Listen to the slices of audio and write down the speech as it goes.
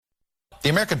The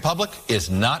American public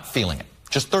is not feeling it.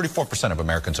 Just 34% of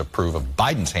Americans approve of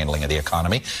Biden's handling of the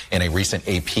economy in a recent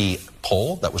AP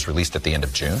poll that was released at the end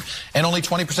of June. And only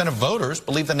 20% of voters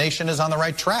believe the nation is on the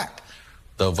right track,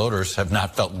 though voters have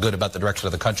not felt good about the direction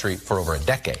of the country for over a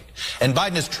decade. And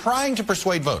Biden is trying to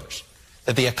persuade voters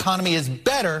that the economy is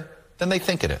better than they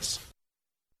think it is.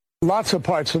 Lots of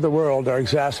parts of the world are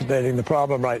exacerbating the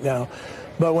problem right now.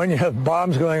 But when you have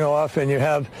bombs going off and you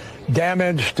have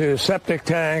damage to septic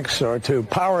tanks or to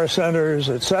power centers,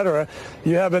 et cetera,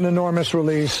 you have an enormous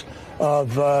release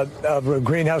of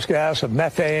greenhouse gas, of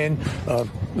methane,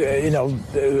 of,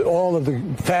 all of the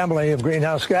family of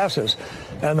greenhouse gases.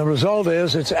 And the result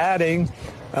is it's adding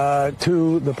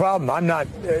to the problem. I'm not,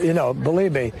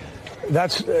 believe me,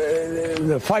 that's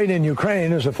the fight in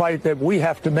Ukraine is a fight that we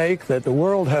have to make, that the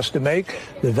world has to make.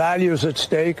 The values at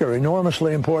stake are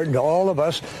enormously important to all of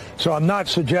us. So I'm not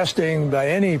suggesting by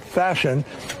any fashion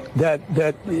that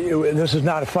this is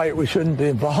not a fight we shouldn't be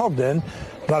involved in.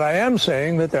 But I am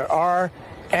saying that there are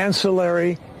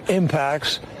ancillary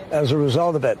impacts as a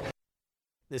result of it.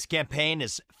 This campaign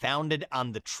is founded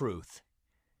on the truth.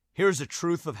 Here's the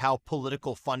truth of how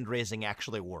political fundraising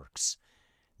actually works.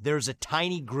 There's a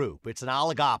tiny group, it's an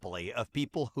oligopoly of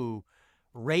people who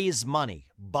raise money,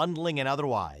 bundling and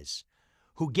otherwise,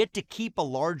 who get to keep a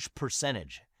large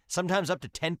percentage, sometimes up to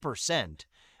 10%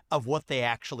 of what they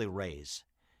actually raise.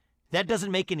 That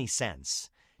doesn't make any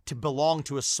sense to belong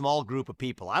to a small group of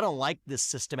people. I don't like this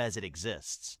system as it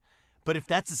exists. But if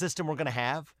that's the system we're going to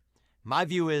have, my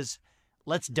view is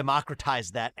let's democratize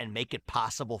that and make it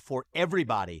possible for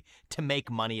everybody to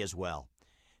make money as well.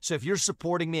 So if you're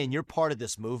supporting me and you're part of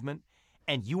this movement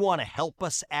and you want to help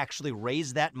us actually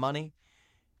raise that money,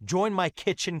 join my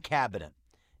kitchen cabinet,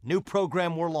 new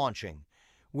program we're launching,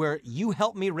 where you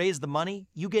help me raise the money,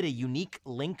 you get a unique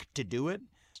link to do it,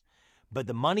 but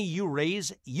the money you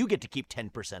raise, you get to keep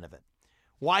 10% of it.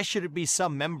 Why should it be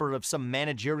some member of some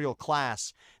managerial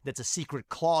class that's a secret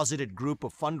closeted group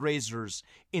of fundraisers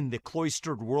in the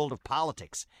cloistered world of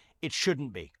politics? It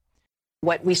shouldn't be.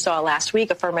 What we saw last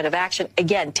week, affirmative action,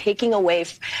 again, taking away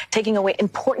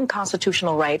important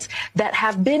constitutional rights that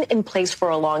have been in place for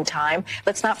a long time.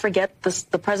 Let's not forget this,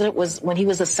 the president was, when he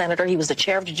was a senator, he was the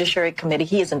chair of the Judiciary Committee.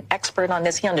 He is an expert on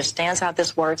this. He understands how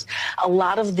this works. A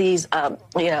lot of these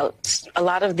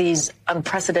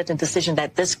unprecedented decisions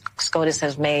that this SCOTUS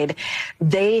has made,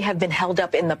 they have been held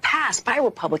up in the past by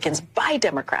Republicans, by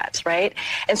Democrats, right?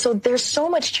 And so there's so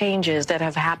much changes that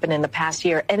have happened in the past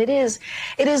year, and it is,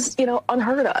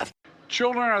 unheard of.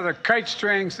 Children are the kite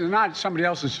strings. They're not somebody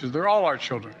else's children. They're all our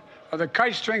children. Are the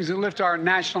kite strings that lift our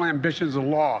national ambitions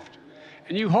aloft.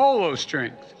 And you hold those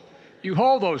strings. You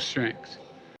hold those strings.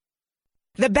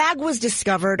 The bag was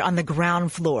discovered on the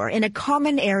ground floor in a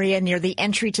common area near the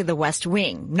entry to the West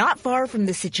Wing, not far from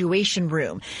the Situation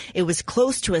Room. It was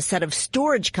close to a set of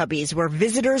storage cubbies where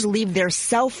visitors leave their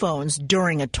cell phones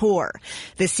during a tour.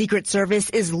 The Secret Service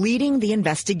is leading the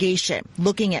investigation,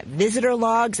 looking at visitor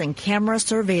logs and camera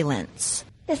surveillance.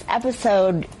 This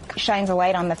episode shines a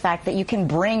light on the fact that you can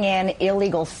bring in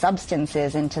illegal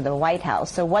substances into the White House.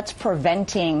 So what's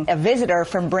preventing a visitor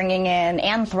from bringing in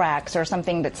anthrax or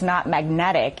something that's not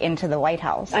magnetic into the White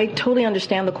House? I totally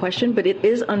understand the question, but it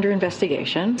is under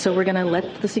investigation. So we're going to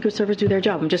let the Secret Service do their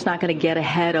job. I'm just not going to get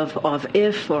ahead of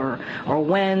if or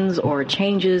whens or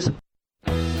changes.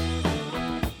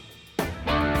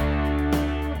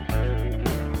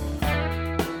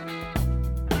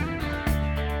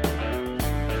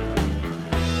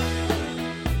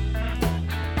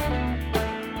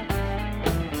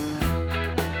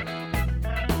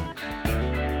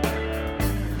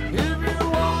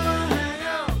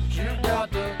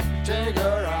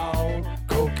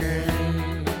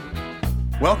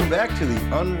 Welcome back to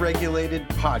the Unregulated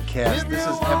Podcast. This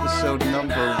is episode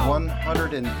number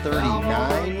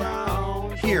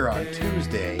 139 here on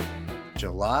Tuesday,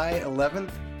 July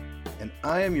 11th. And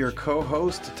I am your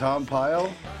co-host, Tom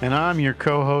Pyle. And I'm your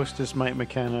co-hostess, Mike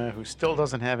McKenna, who still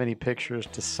doesn't have any pictures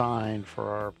to sign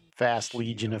for our vast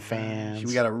legion of fans.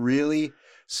 We got a really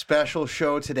special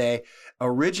show today.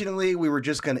 Originally, we were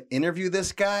just going to interview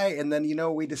this guy, and then,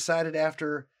 we decided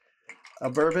after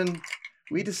a bourbon,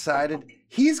 we decided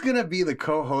he's going to be the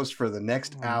co-host for the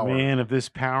next hour. Man of this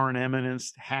power and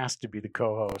eminence has to be the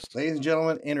co-host. Ladies and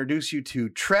gentlemen, introduce you to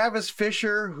Travis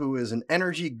Fisher, who is an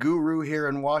energy guru here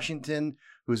in Washington,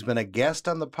 who's been a guest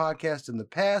on the podcast in the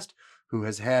past, who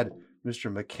has had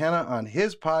Mr. McKenna on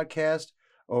his podcast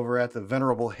over at the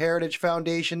Venerable Heritage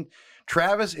Foundation.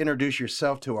 Travis, introduce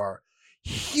yourself to our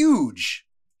huge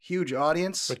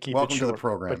audience. But keep Welcome it short, to the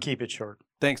program. But keep it short.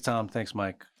 Thanks, Tom. Thanks,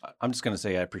 Mike. I'm just going to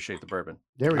say I appreciate the bourbon.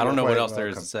 There we I don't go. know what Quite else there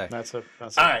is to say. That's All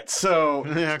right, so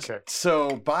okay.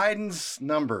 so Biden's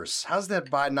numbers. How's that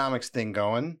Bidenomics thing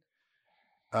going?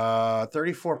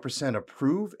 34%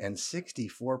 approve and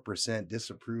 64%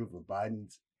 disapprove of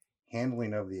Biden's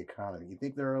handling of the economy. You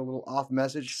think they're a little off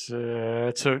message?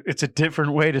 It's a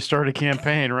different way to start a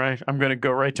campaign, right? I'm going to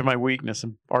go right to my weakness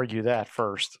and argue that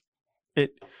first. They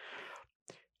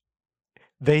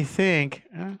think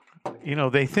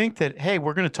that, hey,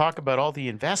 we're going to talk about all the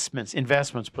investments,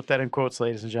 put that in quotes,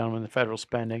 ladies and gentlemen, the federal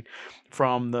spending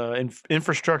from the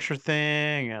infrastructure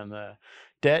thing and the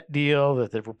debt deal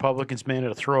that the Republicans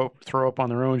managed to throw up on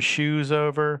their own shoes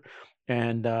over,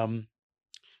 and the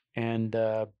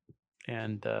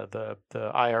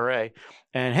IRA.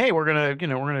 And hey, we're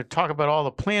gonna talk about all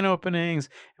the plant openings.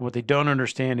 And what they don't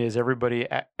understand is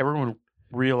everyone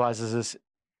realizes this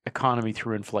economy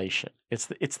through inflation. It's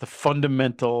the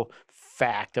fundamental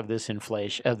fact of this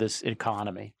inflation, of this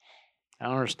economy. I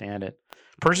don't understand it.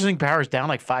 Purchasing power is down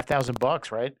like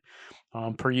 $5,000, right,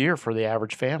 per year for the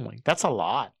average family. That's a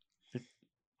lot.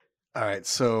 All right,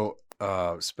 so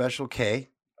Special K,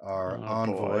 our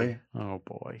envoy. Oh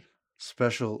boy.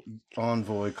 Special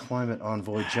envoy, climate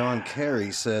envoy John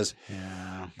Kerry says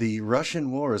the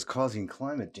Russian war is causing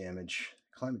climate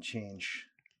change.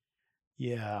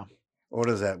 Yeah. What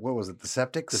is that? What was it? The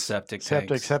septics? The septic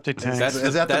tanks. Septic tanks.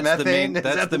 Is that the methane?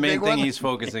 That's the main thing one? he's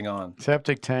focusing on.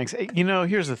 Septic tanks.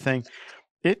 Here's the thing.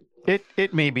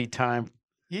 It may be time.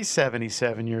 He's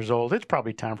 77 years old. It's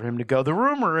probably time for him to go. The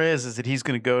rumor is that he's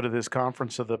going to go to this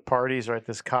conference of the parties, right?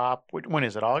 This COP. When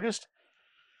is it? August?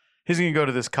 He's going to go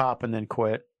to this COP and then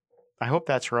quit. I hope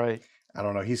that's right. I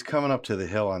don't know. He's coming up to the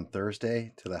Hill on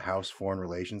Thursday to the House Foreign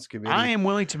Relations Committee. I am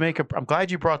willing to I'm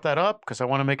glad you brought that up because I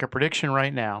want to make a prediction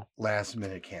right now. Last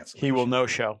minute cancellation. He will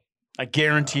no-show. I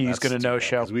guarantee he's going to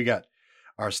no-show. We got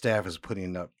our staff is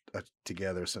putting up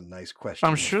together some nice questions.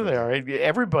 I'm sure they are.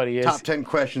 Everybody is. Top 10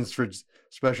 questions for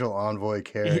Special Envoy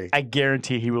Kerry. I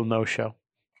guarantee he will no-show.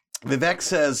 Vivek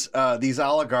says these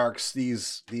oligarchs,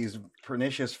 these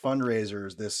pernicious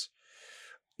fundraisers, this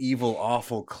evil,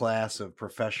 awful class of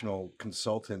professional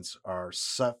consultants are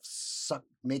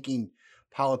making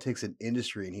politics an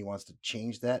industry, and he wants to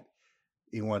change that.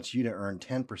 He wants you to earn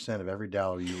 10% of every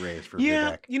dollar you raise for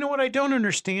Vivek. You know what I don't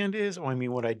understand is,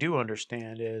 what I do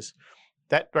understand is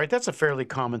that, right, that's a fairly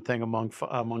common thing among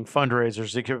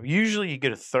fundraisers. Usually you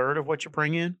get a third of what you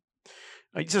bring in.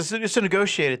 It's a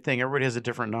negotiated thing. Everybody has a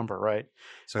different number, right?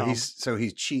 So he's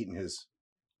cheating his...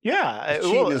 Yeah,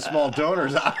 cheating his small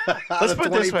donors out of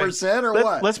 20% or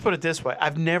what? Let's put it this way.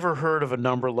 I've never heard of a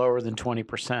number lower than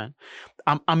 20%.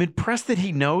 I'm impressed that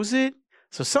he knows it.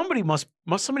 So somebody must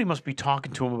be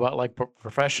talking to him about like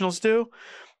professionals do.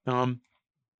 I'm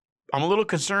a little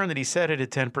concerned that he set it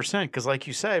at 10% because, like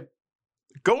you say,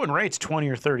 going rate's 20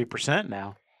 or 30%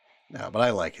 now. No, but I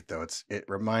like it though. It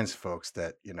reminds folks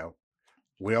that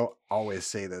we'll always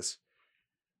say this.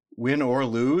 Win or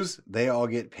lose, they all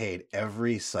get paid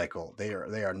every cycle. They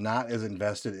are not as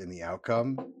invested in the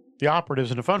outcome. The operatives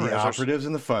and the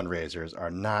fundraisers are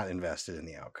not invested in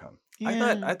the outcome.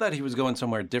 Yeah. I thought he was going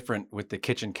somewhere different with the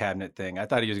kitchen cabinet thing. I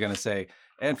thought he was going to say,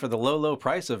 and for the low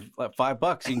price of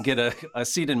 $5, you can get a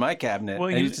seat in my cabinet. Well,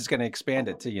 and he's just going to expand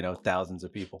it to thousands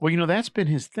of people. Well, that's been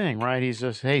his thing, right? He's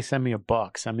just, hey, send me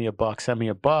 $1, send me $1, send me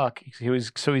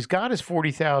 $1. So he's got his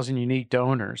 40,000 unique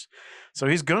donors. So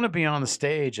he's going to be on the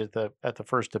stage at the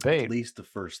first debate. At least the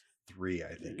first 3,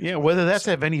 I think. Yeah, whether that's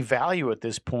have any value at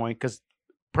this point, because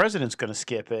president's going to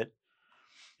skip it.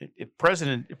 If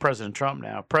President Trump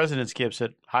now, President skips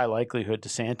it, high likelihood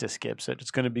DeSantis skips it.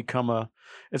 It's going to become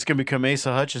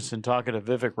Asa Hutchinson talking to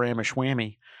Vivek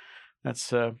Ramaswamy.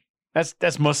 That's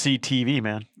must see TV,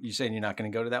 man. You saying you're not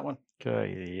going to go to that one?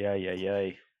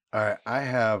 Yeah. All right, I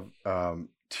have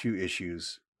 2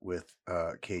 issues with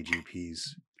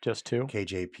KGP's. Just 2?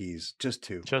 KJP's, just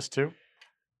 2. Just 2?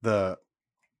 I'm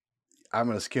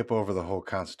going to skip over the whole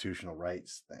constitutional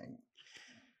rights thing.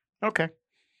 Okay.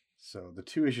 So the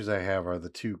 2 issues I have are the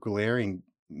 2 glaring,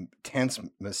 tense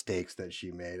mistakes that she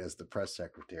made as the press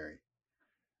secretary.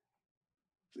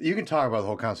 You can talk about the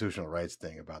whole constitutional rights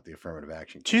thing about the affirmative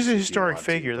action. She's a historic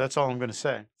figure. That's all I'm going to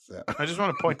say. So. I just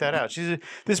want to point that out.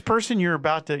 This person you're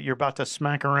about to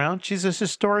smack around. She's a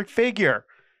historic figure.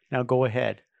 Now go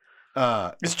ahead.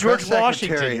 It's George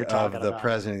Washington you're talking about. The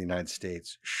President of the United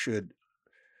States should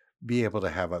be able to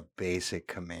have a basic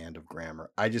command of grammar.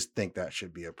 I just think that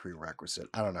should be a prerequisite.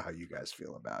 I don't know how you guys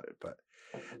feel about it, but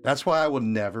that's why I will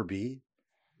never be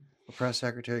a press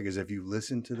secretary, because if you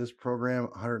listen to this program,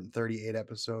 138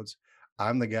 episodes,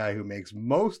 I'm the guy who makes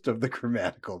most of the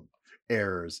grammatical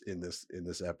errors in this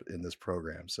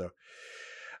program. So,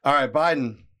 all right,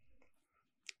 Biden.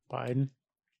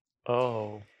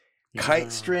 Oh,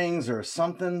 kite strings or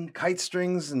something. Kite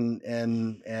strings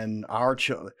and our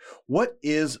children. What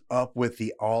is up with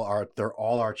they're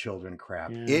all our children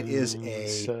crap? It is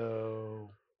it's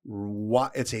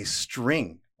a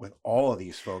string with all of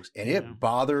these folks, and it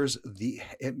bothers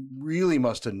it really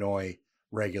must annoy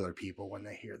regular people when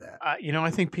they hear that.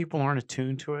 I think people aren't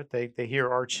attuned to it. They hear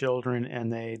our children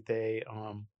and they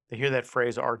hear that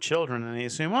phrase "our children" and they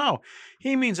assume, oh,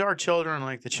 he means our children,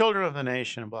 like the children of the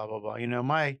nation, blah blah blah.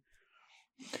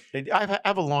 I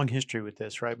have a long history with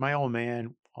this, right? My old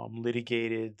man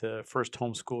litigated the first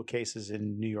homeschool cases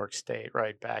in New York State,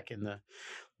 right back in the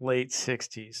late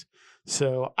 '60s.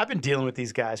 So I've been dealing with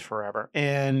these guys forever,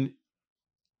 and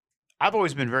I've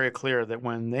always been very clear that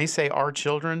when they say our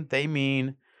children, they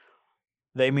mean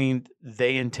they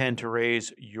intend to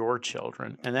raise your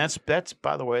children. And that's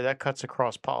by the way, that cuts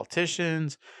across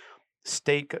politicians,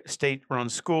 state-run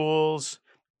schools.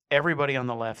 Everybody on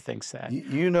the left thinks that.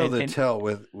 Tell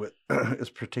with is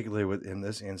particularly within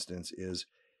this instance is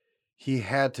he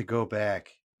had to go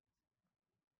back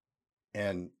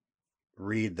and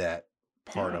read that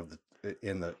part of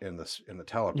in the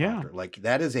teleprompter. Yeah. Like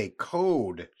that is a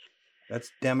code.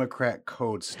 That's Democrat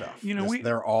code stuff.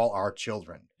 They're all our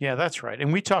children. Yeah, that's right.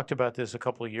 And we talked about this a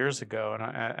couple of years ago, and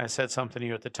I said something to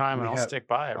you at the time, and I'll stick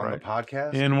by it. On the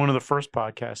podcast? In one of the first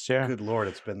podcasts, yeah. Good Lord,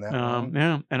 it's been that long.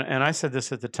 Yeah, and I said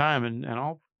this at the time, and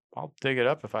I'll dig it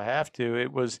up if I have to.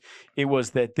 It was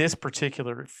that this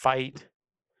particular fight,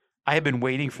 I had been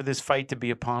waiting for this fight to be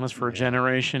upon us for a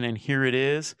generation, and here it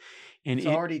is. And it's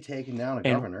already taken down a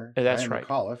governor. That's right.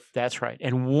 McAuliffe. That's right.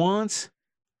 And once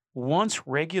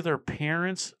regular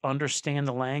parents understand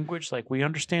the language, like we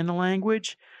understand the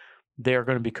language, they're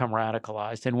going to become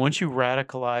radicalized. And once you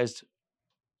radicalized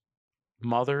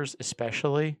mothers,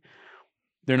 especially,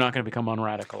 they're not going to become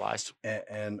unradicalized.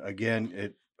 And again,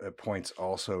 it points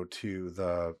also to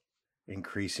the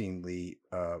increasingly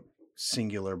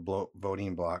singular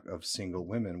voting block of single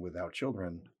women without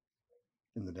children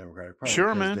in the Democratic Party.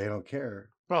 Sure, man. They don't care.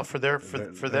 Well, for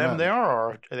them, they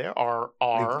are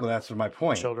Well, that's my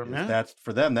point. Children, yeah. That's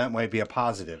for them. That might be a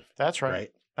positive. That's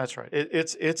right. That's right.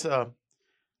 It's a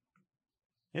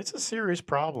serious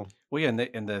problem. Well, yeah,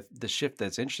 and the shift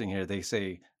that's interesting here. They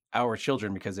say our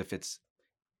children because if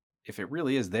it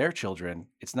really is their children,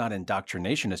 it's not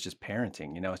indoctrination. It's just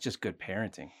parenting. It's just good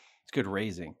parenting. It's good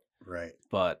raising. Right.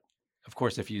 But of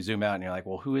course, if you zoom out and you're like,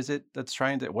 well, who is it that's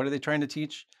what are they trying to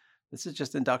teach? This is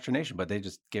just indoctrination, but they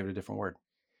just gave it a different word.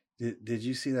 Did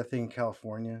you see that thing in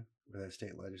California with that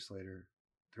state legislator?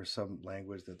 There's some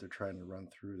language that they're trying to run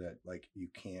through that, like, you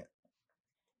can't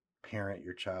parent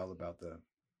your child about the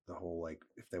whole, like,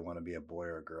 if they want to be a boy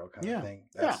or a girl kind of thing.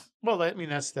 Yeah. Well, I mean,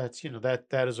 that's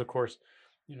that is, of course,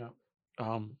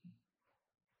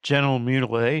 genital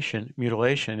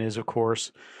mutilation is, of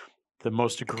course, the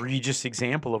most egregious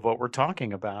example of what we're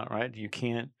talking about, right?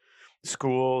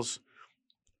 Schools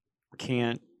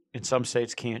can't, in some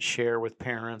states, can't share with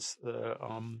parents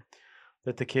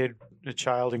that the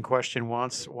child in question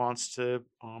wants to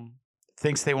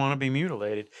thinks they want to be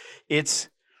mutilated.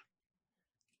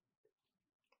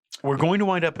 We're going to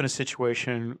wind up in a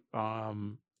situation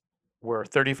where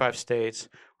 35 states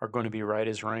are going to be right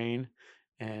as rain,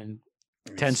 and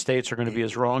 10 states are going to be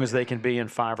as wrong as they can be,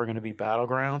 and 5 are going to be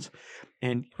battlegrounds.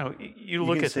 And you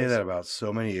look at say that about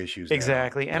so many issues.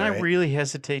 Exactly, now, and right? I really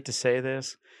hesitate to say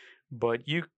this. But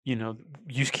you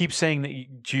keep saying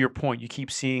that, to your point, you keep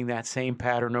seeing that same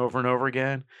pattern over and over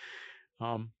again.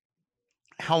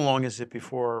 How long is it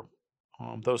before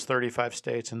those 35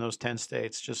 states and those 10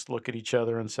 states just look at each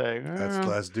other and say,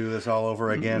 let's do this all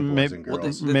over again, boys and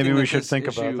girls. Maybe we should think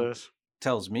about this.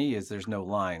 Tells me is there's no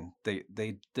line.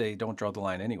 They don't draw the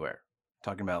line anywhere.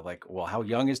 Talking about like, well, how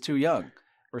young is too young?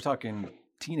 We're talking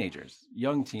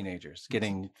young teenagers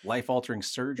getting life-altering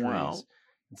surgeries. Wow.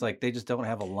 It's like they just don't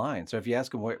have a line. So if you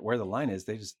ask them where the line is,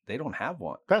 they don't have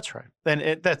one. That's right.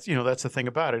 And that's the thing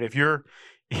about it. If you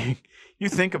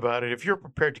think about it, if you're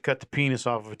prepared to cut the penis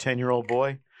off of a 10-year-old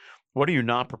boy, what are you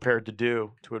not prepared to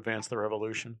do to advance the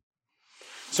revolution?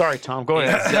 Sorry, Tom. Go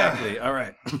ahead. Exactly. All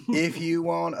right. If you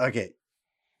want, okay.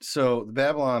 So the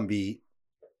Babylon Bee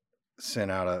sent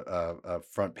out a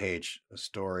front page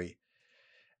story.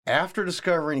 After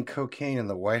discovering cocaine in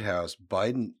the White House,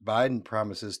 Biden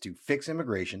promises to fix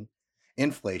immigration,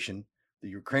 inflation, the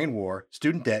Ukraine war,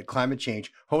 student debt, climate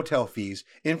change, hotel fees,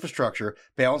 infrastructure,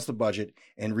 balance the budget,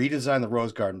 and redesign the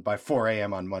Rose Garden by 4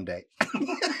 a.m. on Monday.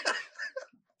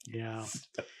 Yeah.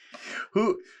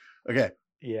 Okay.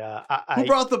 Yeah. Who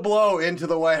brought the blow into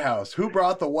the White House? Who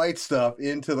brought the white stuff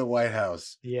into the White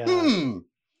House? Yeah.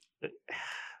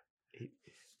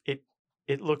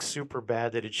 It looks super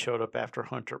bad that it showed up after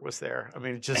Hunter was there. I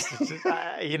mean, it's just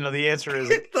the answer is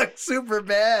it looks super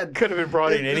bad. Could have been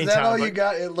brought in any time. Is that all you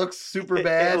got? It looks super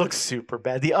bad. It looks super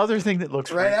bad. The other thing that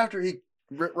looks right after,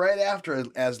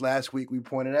 as last week we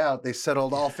pointed out, they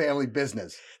settled all family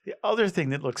business. The other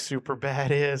thing that looks super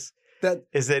bad is that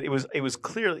it was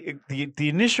clearly the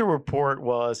initial report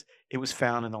was it was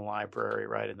found in the library,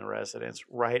 right in the residence,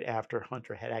 right after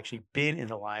Hunter had actually been in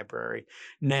the library.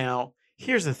 Now,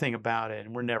 here's the thing about it,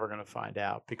 and we're never going to find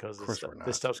out because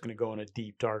this stuff's going to go in a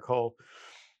deep, dark hole.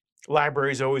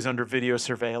 Library's always under video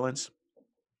surveillance.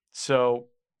 So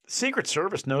the Secret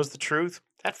Service knows the truth.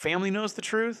 That family knows the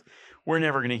truth. We're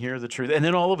never going to hear the truth. And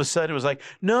then all of a sudden it was like,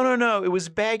 no. It was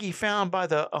a baggie found by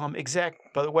the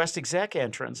West Exec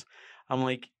entrance. I'm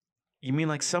like, you mean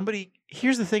like somebody?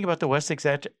 Here's the thing about the West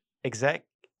Exec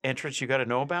entrance you got to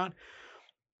know about.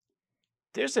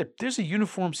 There's a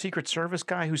uniformed Secret Service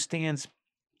guy who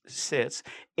sits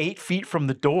 8 feet from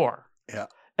the door. Yeah.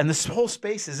 And this whole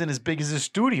space isn't as big as a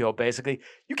studio, basically.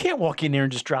 You can't walk in there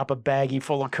and just drop a baggie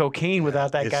full of cocaine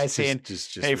without that guy saying,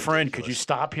 hey, friend, ridiculous. Could you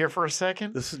stop here for a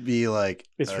second? This would be like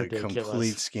it's a ridiculous.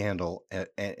 Complete scandal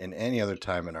in any other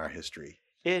time in our history.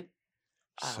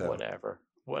 Whatever.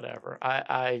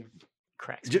 I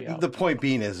cracks me up. The point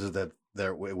being is that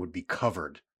it would be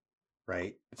covered,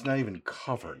 right? It's not even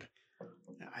covered.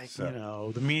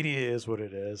 The media is what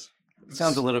it is. It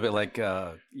sounds a little bit like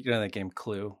that game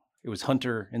Clue. It was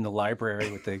Hunter in the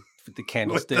library with the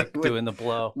candlestick doing the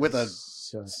blow with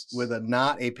a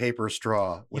not a paper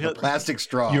straw, with a plastic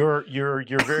straw. Your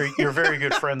very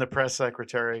good friend, the press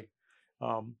secretary,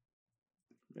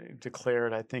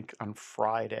 declared, I think on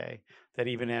Friday, that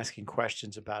even asking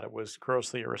questions about it was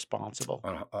grossly irresponsible.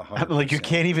 I'm like, you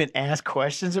can't even ask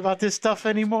questions about this stuff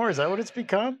anymore. Is that what it's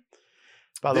become?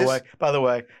 By the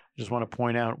way, I just want to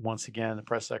point out once again, the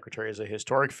press secretary is a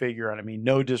historic figure, and I mean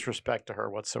no disrespect to her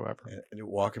whatsoever.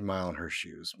 Walk a mile in her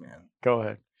shoes, man. Go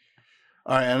ahead.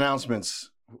 All right, announcements.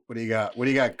 What do you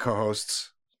got,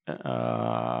 co-hosts?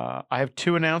 I have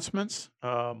 2 announcements.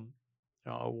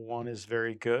 One is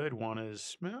very good. One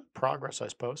is progress, I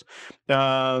suppose.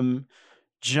 John,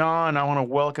 I want to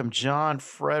welcome John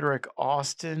Frederick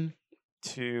Austin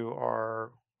to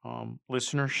our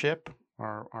listenership.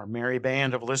 Our merry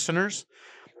band of listeners.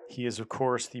 He is, of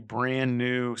course, the brand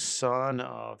new son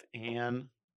of Ann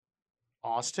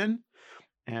Austin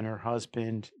and her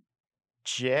husband,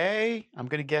 Jay. I'm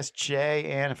going to guess Jay.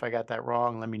 Ann, if I got that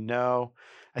wrong, let me know.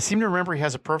 I seem to remember he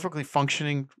has a perfectly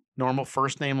functioning normal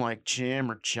first name like Jim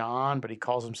or John, but he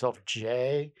calls himself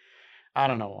Jay. I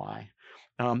don't know why.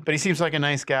 But he seems like a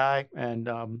nice guy, and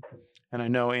I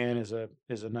know Ann is a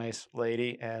nice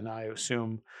lady, and I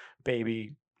assume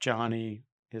baby Johnny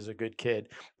is a good kid.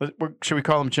 Should we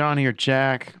call him Johnny or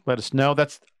Jack? Let us know.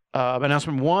 That's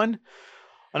announcement 1.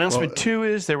 Announcement 2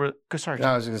 is there were. Sorry,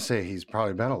 I was going to say he's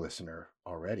probably been a listener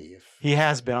already. He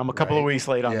has been. I'm a couple of weeks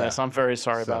late on this. I'm very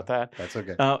sorry about that. That's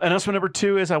okay. Announcement number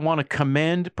 2 is I want to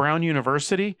commend Brown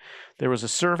University. There was a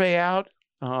survey out.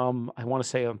 I want to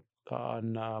say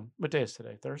on what day is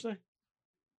today? Thursday.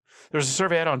 There was a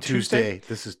survey out on Tuesday.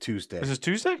 This is Tuesday. This is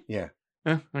Tuesday? Yeah.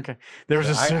 Okay. There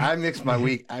was I mixed my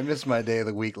week. I missed my day of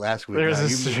the week last week. There was a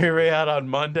survey out on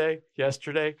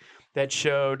yesterday, that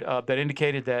showed that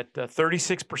indicated that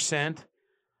 36%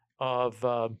 of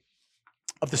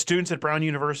the students at Brown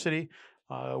University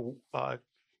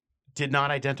did not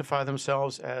identify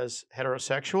themselves as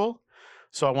heterosexual.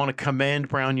 So I want to commend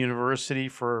Brown University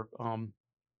for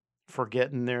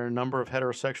getting their number of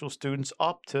heterosexual students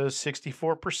up to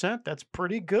 64%. That's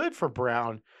pretty good for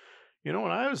Brown. You know,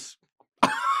 when I was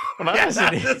is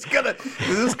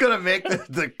this gonna make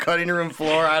the cutting room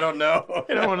floor? I don't know.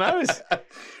 You know, when I was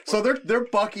so they're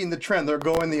bucking the trend. They're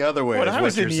going the other way. When I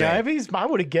was in the Ivies, I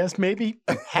would have guessed maybe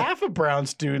half of Brown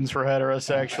students were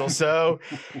heterosexual. So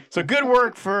good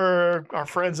work for our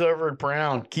friends over at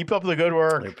Brown. Keep up the good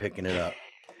work. They're picking it up.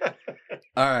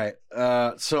 All right.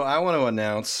 So I want to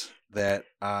announce that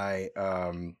I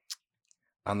on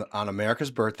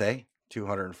America's birthday,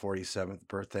 247th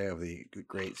birthday of the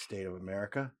great state of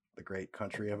America, the great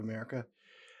country of America,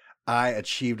 I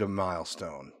achieved a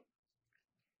milestone.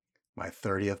 My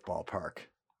 30th ballpark.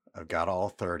 I've got all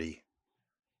 30.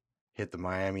 Hit the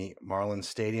Miami Marlins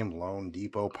Stadium, Lone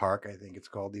Depot Park, I think it's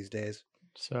called these days.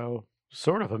 So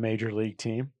sort of a major league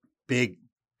team. Big.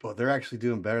 Well, they're actually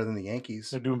doing better than the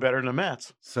Yankees. They're doing better than the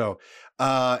Mets. So,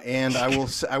 and I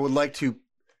would like to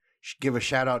give a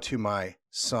shout out to my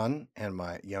son and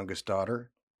my youngest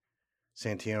daughter.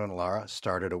 Santino and Lara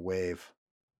started a wave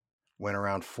Went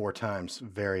around 4 times.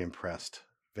 Very impressed.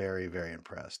 Very, very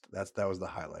impressed. That was the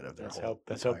highlight of their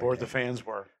That's how bored the fans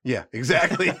were. Yeah,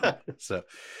 exactly. So,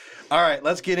 all right,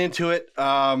 let's get into it.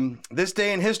 This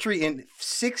day in history in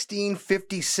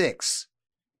 1656.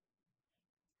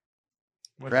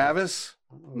 Travis,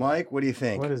 Mike, what do you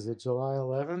think? What is it, July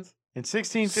 11th? In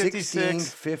 1656.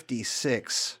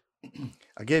 1656.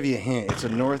 I'll give you a hint.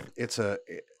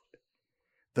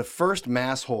 The first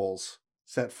mass holes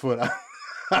set foot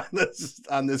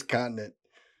on this continent.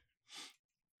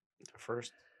 The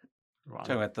first.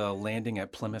 Talking about the landing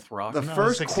at Plymouth Rock. The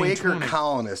first Quaker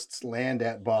colonists land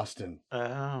at Boston.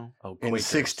 Oh, in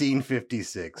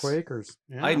 1656. Quakers.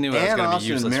 Yeah. I knew I was going to be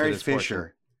useless and Mary for this Fisher,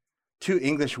 portion. 2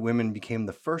 English women, became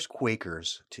the first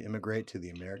Quakers to immigrate to the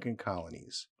American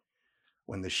colonies.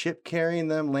 When the ship carrying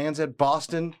them lands at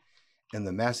Boston in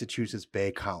the Massachusetts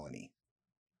Bay Colony.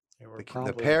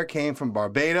 The pair came from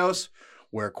Barbados,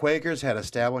 where Quakers had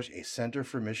established a center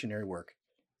for missionary work.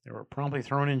 They were promptly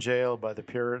thrown in jail by the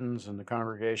Puritans and the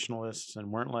Congregationalists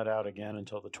and weren't let out again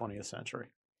until the 20th century.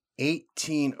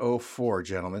 1804,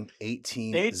 gentlemen.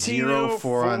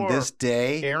 1804 on this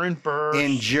day. Aaron Burr.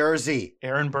 In Jersey.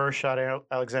 Aaron Burr shot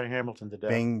Alexander Hamilton to death.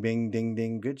 Bing, bing, ding,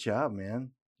 ding. Good job,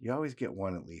 man. You always get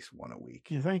at least one a week.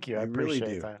 Yeah, thank you. I appreciate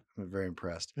really do. that. I'm very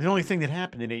impressed. The only thing that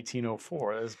happened in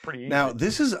 1804. That was pretty easy. Now,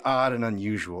 this is odd and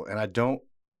unusual, and I don't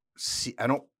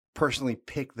personally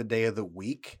pick the day of the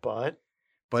week.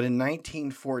 But in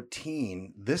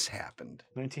 1914, this happened.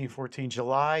 1914,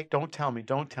 July. Don't tell me.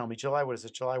 July, what is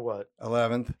it? July what?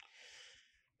 11th.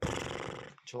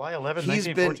 July 11th,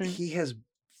 1914?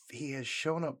 He has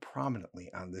shown up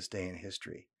prominently on this day in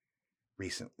history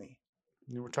recently.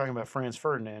 You were talking about Franz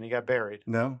Ferdinand. He got buried.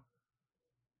 No.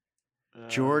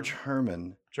 George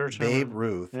Herman, Babe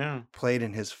Ruth, played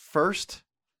in his first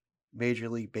Major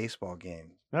League Baseball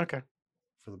game. Okay.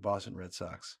 For the Boston Red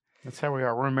Sox. That's how we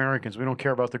are. We're Americans. We don't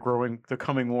care about the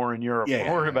coming war in Europe.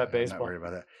 We're worried about baseball. Not worried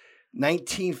about that.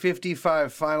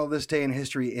 1955, final this day in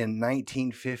history. In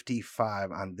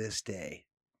 1955, on this day,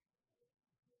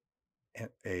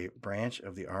 a branch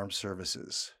of the armed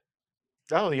services.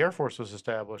 Oh, the Air Force was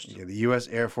established. Yeah, the U.S.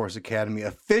 Air Force Academy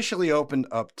officially opened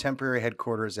up temporary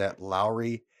headquarters at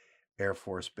Lowry Air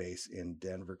Force Base in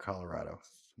Denver, Colorado.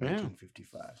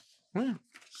 1955. Yeah.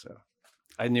 So.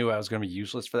 I knew I was going to be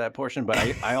useless for that portion, but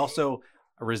I also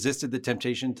resisted the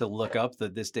temptation to look up the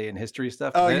this day in history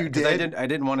stuff. Oh, you did? I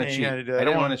didn't want to cheat. I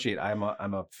didn't want to cheat. I'm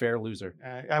a fair loser.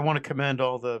 I want to commend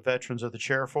all the veterans of the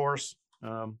Chair Force.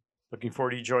 Looking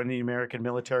forward to you joining the American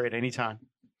military at any time.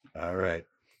 All right.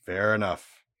 Fair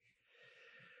enough.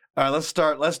 All right, let's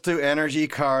start. Let's do energy,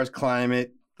 cars,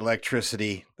 climate,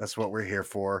 electricity. That's what we're here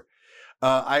for.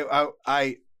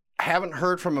 I haven't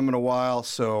heard from him in a while,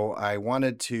 so I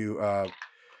wanted to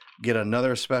get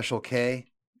another Special K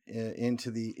into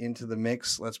the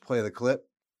mix. Let's play the clip.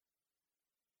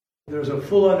 There's a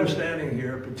full understanding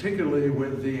here, particularly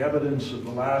with the evidence of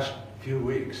the last few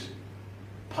weeks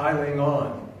piling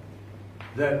on,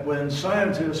 that when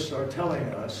scientists are telling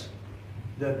us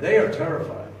that they are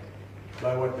terrified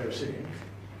by what they're seeing,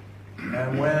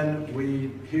 and when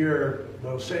we hear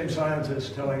those same scientists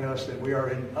telling us that we are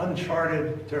in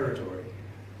uncharted territory,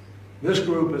 this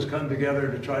group has come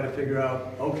together to try to figure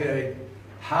out, okay,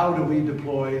 how do we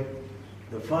deploy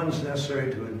the funds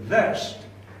necessary to invest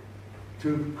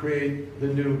to create the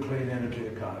new clean energy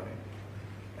economy?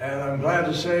 And I'm glad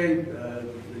to say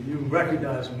you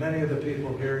recognize many of the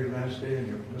people here in the United States,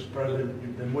 and Mr. President,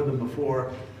 you've been with them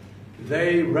before.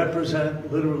 They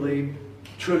represent literally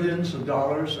trillions of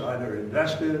dollars either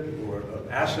invested or of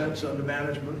assets under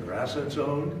management or assets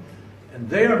owned. And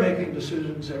they are making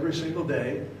decisions every single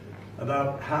day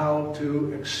about how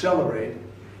to accelerate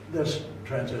this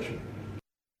transition.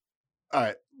 All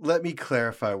right, let me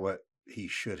clarify what he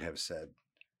should have said.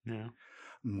 Yeah.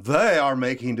 They are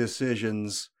making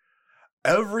decisions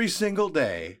every single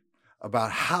day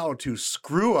about how to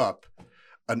screw up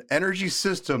an energy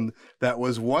system that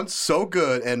was once so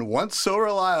good and once so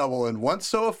reliable and once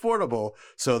so affordable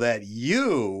so that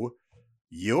your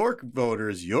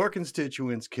voters, your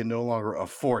constituents can no longer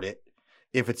afford it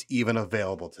if it's even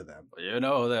available to them. You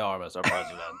know who they are, Mr.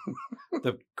 President.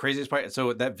 The craziest part,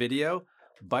 so that video,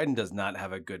 Biden does not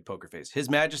have a good poker face. His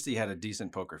Majesty had a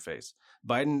decent poker face.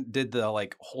 Biden did the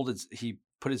he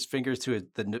put his fingers to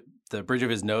the bridge of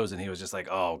his nose and he was just like,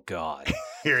 oh God.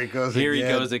 Here he goes Here again.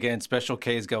 he goes again. Special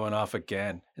K is going off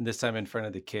again. And this time in front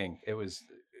of the king. It was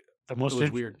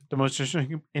weird. The most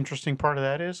interesting part of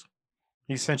that is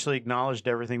he essentially acknowledged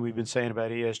everything we've been saying about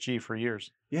ESG for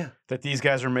years. Yeah. That these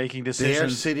guys are making decisions. They're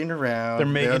sitting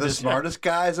around. They're the smartest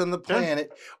guys on the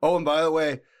planet. Oh, and by the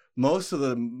way, most of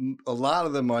a lot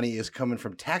of the money is coming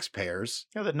from taxpayers.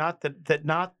 Yeah, they're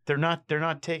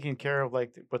not taking care of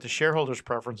like what the shareholders'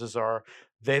 preferences are.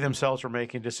 They themselves are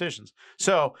making decisions.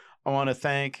 So I want to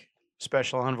thank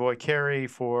Special Envoy Kerry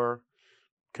for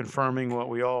confirming what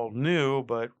we all knew,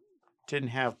 but didn't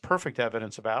have perfect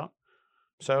evidence about.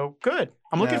 So good.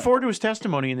 I'm looking forward to his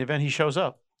testimony in the event he shows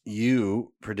up.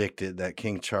 You predicted that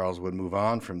King Charles would move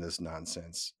on from this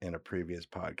nonsense in a previous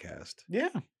podcast. Yeah,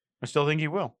 I still think he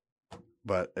will.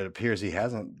 But it appears he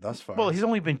hasn't thus far. Well, he's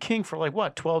only been king for like,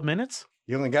 what, 12 minutes?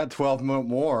 He only got 12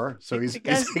 more, so he's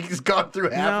gone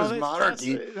through half his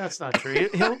monarchy. That's not true.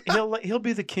 He'll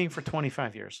be the king for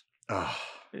 25 years. Oh,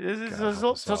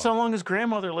 so long as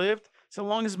grandmother lived, so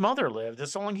long as mother lived,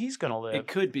 that's so long he's going to live. It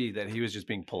could be that he was just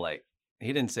being polite.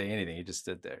 He didn't say anything. He just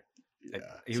stood there. Yeah,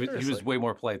 he was way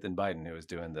more polite than Biden, who was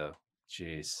doing the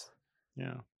jeez.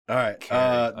 Yeah. All right.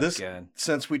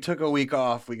 Since we took a week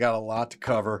off, we got a lot to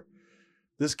cover.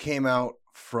 This came out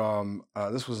from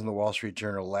this was in the Wall Street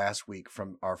Journal last week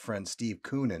from our friend Steve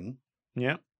Koonin.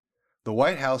 Yeah. The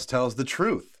White House tells the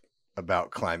truth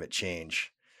about climate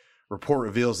change. Report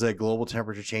reveals that global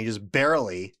temperature changes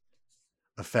barely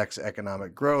affects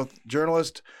economic growth.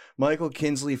 Journalist Michael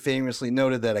Kinsley famously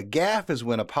noted that a gaffe is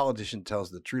when a politician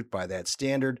tells the truth by that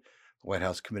standard. The White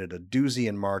House committed a doozy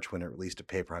in March when it released a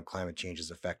paper on climate change's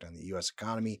effect on the U.S.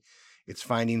 economy. Its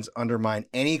findings undermine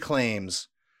any claims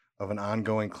of an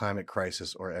ongoing climate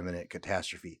crisis or imminent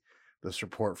catastrophe. This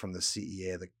report from the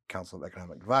CEA, the Council of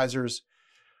Economic Advisors,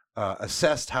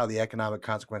 assessed how the economic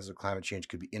consequences of climate change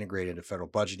could be integrated into federal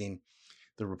budgeting.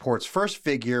 The report's first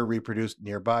figure, reproduced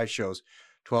nearby, shows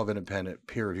 12 independent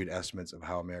peer-reviewed estimates of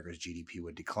how America's GDP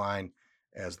would decline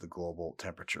as the global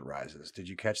temperature rises. Did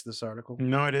you catch this article?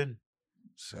 No, I didn't.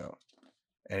 So,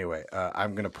 anyway,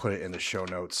 I'm going to put it in the show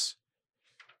notes.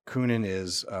 Koonin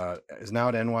is now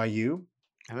at NYU.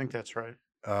 I think that's right.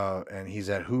 And he's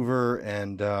at Hoover,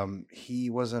 and he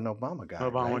was an Obama guy.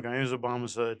 Guy. He was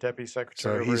Obama's deputy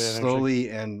secretary. So he's slowly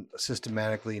and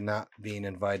systematically not being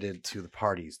invited to the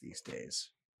parties these days.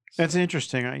 That's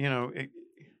interesting.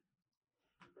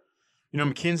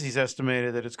 McKinsey's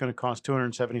estimated that it's going to cost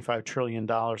 $275 trillion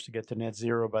to get to net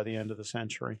zero by the end of the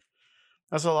century.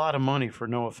 That's a lot of money for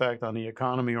no effect on the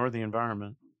economy or the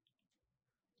environment.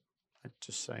 I'm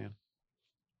just saying.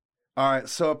 All right.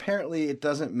 So apparently it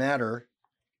doesn't matter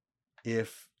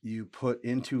if you put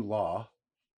into law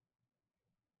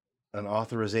an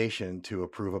authorization to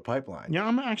approve a pipeline. Yeah,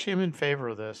 I'm in favor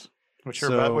of this. What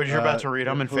you're about to read,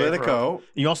 I'm in favor of.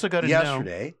 You also got to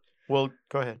yesterday. Well,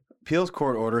 go ahead. Appeals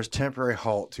court orders temporary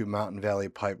halt to Mountain Valley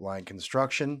Pipeline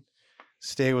construction.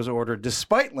 Stay was ordered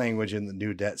despite language in the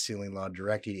new debt ceiling law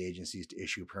directing agencies to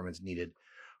issue permits needed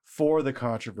for the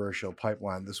controversial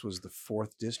pipeline. This was the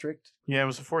 4th district. Yeah, it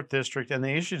was the 4th district, and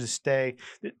they issued a stay.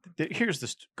 Here's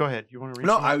this. Go ahead. You want to read?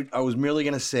 No, I was merely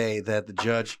going to say that the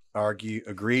judge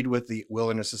agreed with the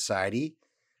Wilderness Society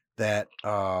that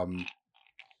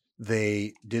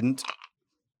they didn't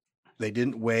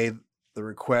weigh the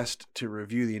request to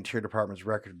review the Interior Department's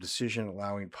record of decision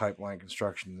allowing pipeline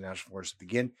construction in the National Forest to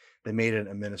begin. They made an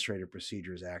Administrative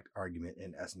Procedures Act argument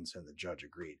in essence, and the judge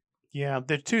agreed. Yeah,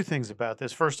 there are two things about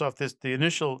this. First off, the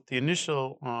initial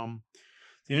injunction,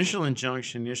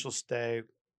 initial stay,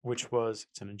 which was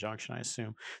it's an injunction, I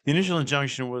assume. The initial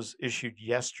injunction was issued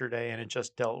yesterday, and it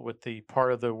just dealt with the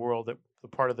part of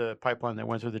the pipeline that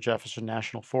went through the Jefferson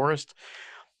National Forest.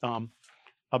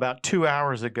 About 2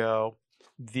 hours ago,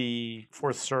 the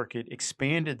Fourth Circuit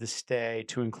expanded the stay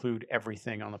to include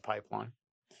everything on the pipeline.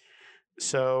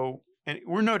 So, and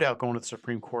we're no doubt going to the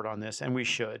Supreme Court on this, and we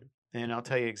should. And I'll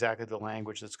tell you exactly the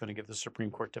language that's going to give the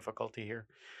Supreme Court difficulty here.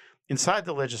 Inside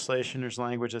the legislation, there's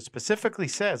language that specifically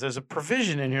says, there's a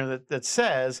provision in here that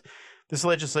says this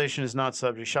legislation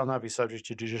shall not be subject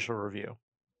to judicial review.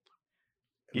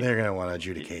 They're going to want to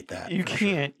adjudicate that.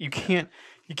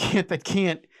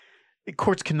 The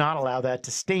courts cannot allow that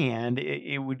to stand.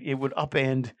 It would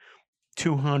upend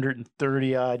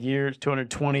 220 odd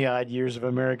years of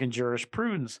American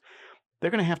jurisprudence. They're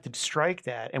going to have to strike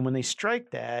that, and when they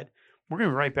strike that, we're going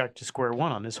to be right back to square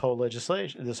one on this whole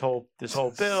legislation, this whole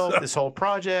bill, this whole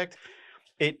project.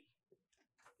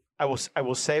 I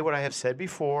will say what I have said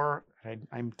before. I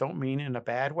don't mean it in a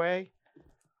bad way,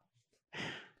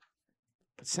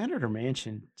 but Senator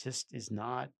Manchin just is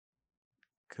not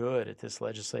good at this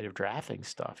legislative drafting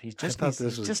stuff. He's just not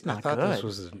good. I thought this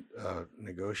was a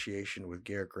negotiation with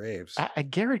Garrett Graves.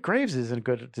 Garrett Graves isn't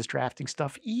good at this drafting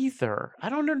stuff either. I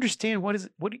don't understand what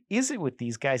is it with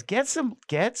these guys. Get some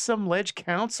ledge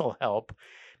counsel help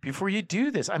before you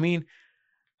do this. I mean,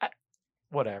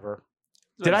 whatever.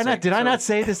 Did I not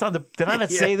say this on the? Did I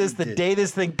not say this the did. day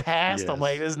this thing passed? Yes. I'm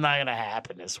like, this is not going to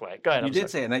happen this way. Go ahead. You I'm did sorry.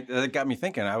 say it, and that got me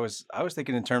thinking. I was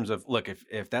thinking in terms of, look,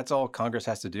 if that's all Congress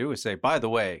has to do is say, by the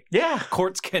way, Yeah.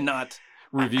 courts cannot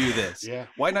review this. Yeah.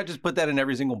 Why not just put that in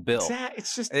every single bill?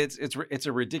 It's just It's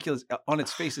a ridiculous, on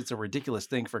its face, it's a ridiculous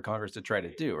thing for Congress to try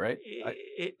to do, right?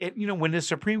 when the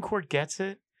Supreme Court gets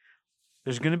it,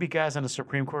 there's going to be guys on the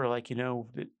Supreme Court who are like,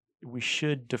 that we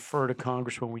should defer to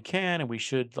Congress when we can, and we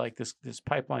should this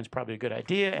pipeline's probably a good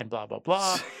idea, and blah blah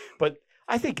blah. But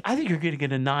I think you're going to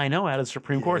get a 9-0 out of the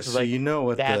Supreme Court. So you know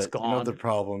what the gone. the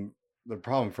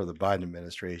problem for the Biden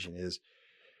administration is,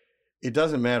 it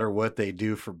doesn't matter what they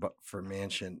do for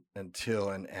Manchin until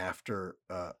and after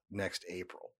next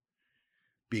April,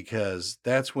 because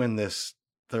that's when this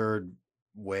third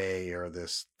way, or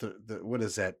this what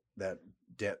is that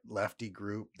lefty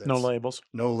group that's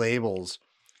No labels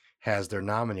has their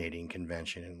nominating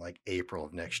convention in like April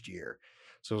of next year.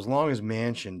 So as long as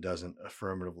Manchin doesn't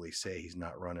affirmatively say he's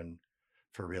not running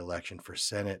for re-election for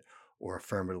Senate, or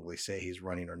affirmatively say he's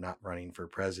running or not running for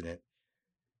president,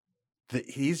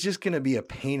 he's just going to be a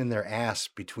pain in their ass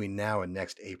between now and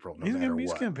next April. He's going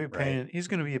to be a pain. Right? He's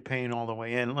going to be a pain all the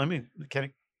way in.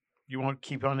 You want to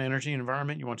keep on energy and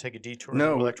environment? You want to take a detour into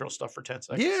electoral stuff for 10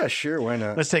 seconds? Yeah, sure. Why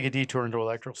not? Let's take a detour into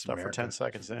electoral stuff for 10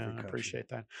 seconds. Yeah, I appreciate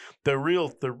that. The real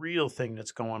thing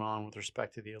that's going on with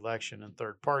respect to the election and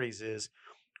third parties is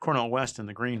Cornel West and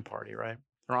the Green Party, right?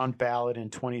 They're on ballot in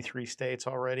 23 states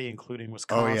already, including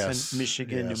Wisconsin,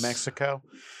 Michigan, New Mexico.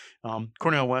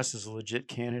 Cornel West is a legit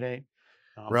candidate.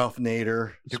 Ralph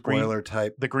Nader, spoiler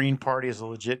type. The Green Party is a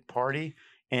legit party.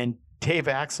 And Dave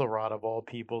Axelrod, of all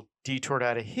people, detoured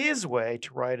out of his way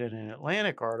to write in an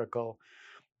Atlantic article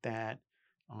that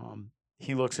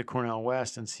he looks at Cornel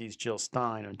West and sees Jill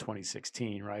Stein in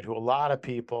 2016, right? Who a lot of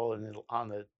people on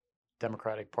the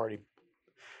Democratic Party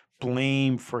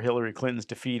blame for Hillary Clinton's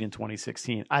defeat in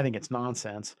 2016. I think it's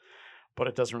nonsense, but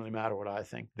it doesn't really matter what I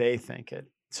think. They think it.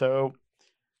 So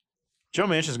Joe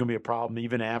Manchin is going to be a problem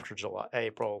even after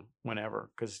April,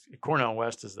 whenever, because Cornel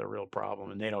West is the real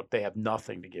problem, and they have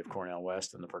nothing to give Cornel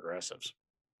West and the progressives.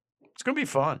 It's going to be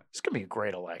fun. It's going to be a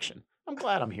great election. I'm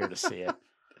glad I'm here to see it.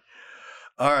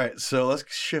 All right, so let's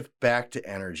shift back to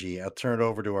energy. I'll turn it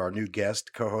over to our new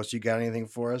guest co-host. You got anything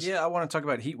for us? Yeah, I want to talk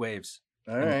about heat waves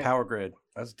and right. the power grid.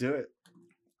 Let's do it.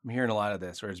 I'm hearing a lot of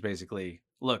this, where it's basically,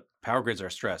 look, power grids are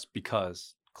stressed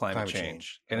because climate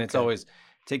change. And it's always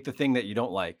take the thing that you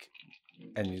don't like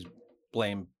and you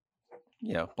blame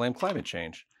climate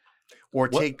change. Or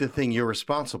take the thing you're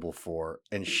responsible for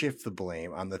and shift the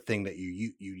blame on the thing that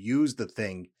you use the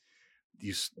thing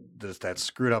that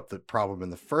screwed up the problem in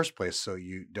the first place, so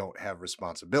you don't have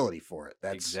responsibility for it.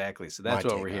 That's exactly. So that's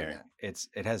what we're hearing.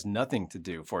 It has nothing to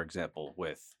do, for example,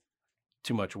 with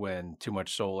too much wind, too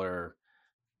much solar,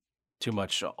 too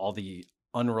much all the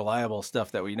unreliable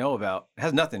stuff that we know about. It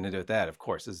has nothing to do with that, of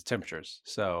course. It's temperatures.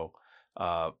 So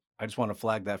I just want to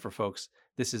flag that for folks.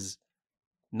 This is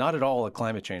not at all a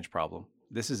climate change problem.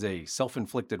 This is a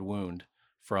self-inflicted wound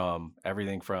from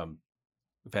everything from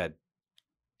we've had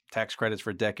tax credits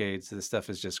for decades. This stuff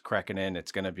is just cracking in.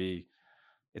 It's going to be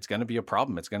a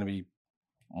problem. It's going to be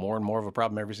more and more of a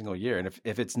problem every single year. And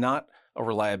if it's not a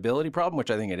reliability problem,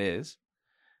 which I think it is,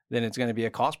 then it's going to be a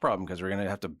cost problem, because we're going to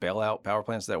have to bail out power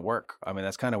plants that work. I mean,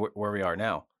 that's kind of where we are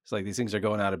now. It's like these things are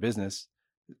going out of business.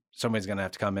 Somebody's going to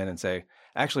have to come in and say,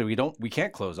 actually, we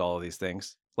can't close all of these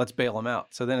things. Let's bail them out.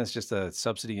 So then it's just a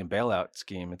subsidy and bailout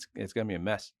scheme. It's going to be a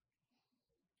mess.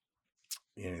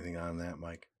 Anything on that,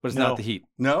 Mike? But it's not the heat.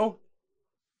 No?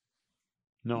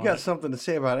 No. You got something to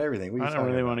say about everything. I don't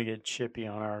really want to get chippy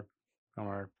on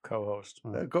our co-host.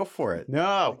 Go for it.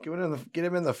 No. Get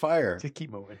him in the fire. Just keep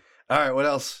moving. All right, what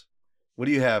else? What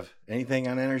do you have? Anything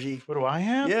on energy? What do I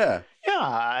have? Yeah. Yeah,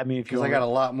 I mean, because I got a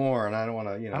lot more, and I don't want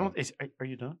to, are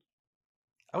you done?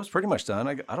 I was pretty much done.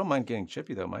 I don't mind getting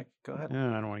chippy, though, Mike. Go ahead. Yeah,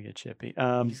 I don't want to get chippy.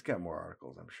 He's got more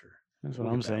articles, I'm sure. That's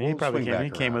what I'm saying. He probably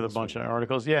came with a bunch of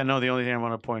articles. Yeah, no, the only thing I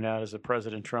want to point out is that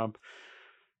President Trump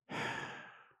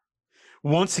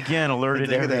once again alerted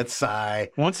that sigh.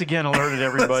 Once again alerted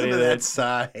everybody that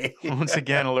sigh. Once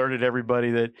again alerted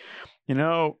everybody that,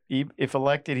 if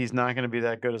elected, he's not going to be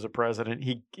that good as a president.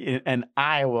 In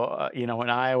Iowa,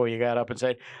 you got up and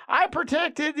said, "I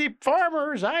protected the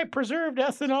farmers. I preserved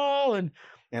ethanol."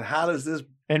 And how does this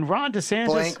Ron DeSantis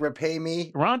blank repay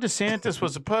me? Ron DeSantis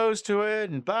was opposed to it,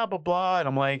 and blah blah blah. And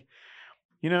I'm like,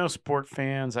 sport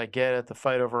fans, I get it. The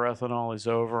fight over ethanol is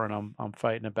over, and I'm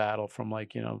fighting a battle from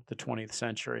the 20th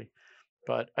century.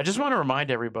 But I just want to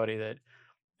remind everybody that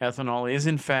ethanol is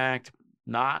in fact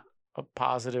not a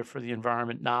positive for the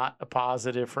environment, not a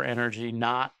positive for energy,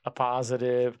 not a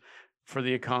positive for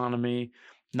the economy,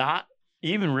 not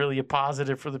even really a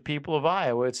positive for the people of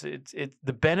Iowa. It's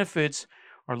the benefits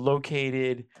are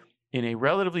located in a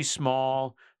relatively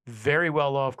small, very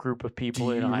well-off group of people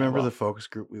Do in you Iowa. remember the focus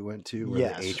group we went to where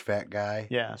Yes. the HVAC guy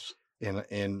Yes.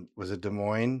 in was it Des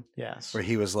Moines? Yes. Where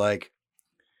he was like,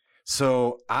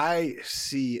 so I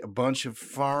see a bunch of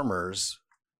farmers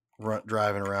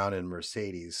driving around in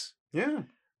Mercedes. Yeah.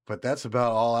 But that's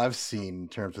about all I've seen in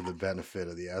terms of the benefit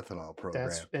of the ethanol program.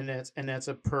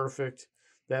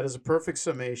 That is a perfect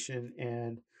summation.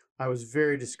 And I was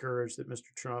very discouraged that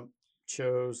Mr. Trump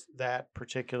chose that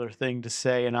particular thing to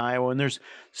say in Iowa. And there's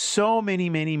so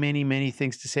many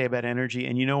things to say about energy.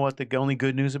 And you know what? The only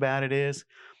good news about it is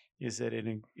that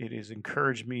it has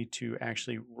encouraged me to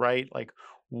actually write, like,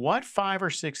 what 5 or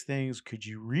 6 things could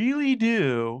you really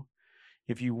do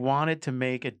if you wanted to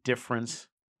make a difference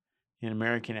in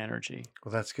American energy?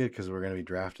 Well, that's good because we're going to be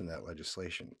drafting that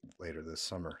legislation later this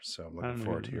summer. So I'm looking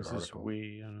forward to your article.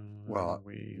 We,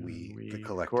 the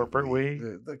collective,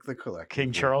 corporate the collective,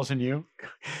 King Charles and you.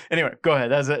 Anyway, go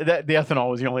ahead. The ethanol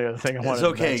was the only other thing I wanted. It's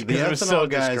okay. To the ethanol ethanol so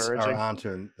guys are on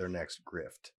to their next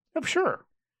grift. I'm sure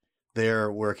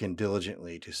they're working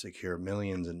diligently to secure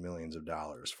millions and millions of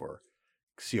dollars for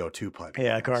CO2 pipelines.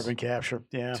 Yeah, carbon capture.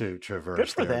 Yeah, to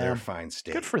traverse their fine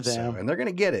state. Good for them. And they're going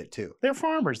to get it too. They're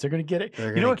farmers. They're going to get it.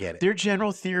 They're going to get it. Their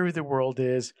general theory of the world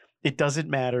is it doesn't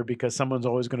matter because someone's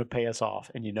always going to pay us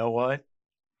off. And you know what?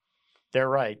 They're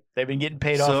right. They've been getting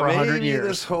paid off for 100 years.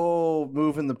 This whole Democrats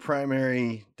moving the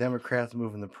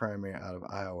primary out of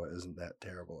Iowa isn't that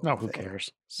terrible. No, who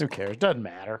cares? Who cares? Doesn't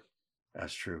matter.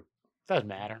 That's true. Doesn't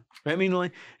matter. I mean,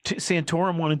 like,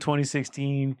 Santorum won in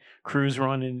 2016. Cruz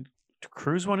won in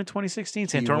 2016.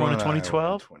 Santorum won in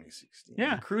 2012. 2016.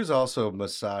 Yeah. Cruz also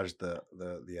massaged the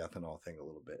ethanol thing a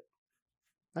little bit.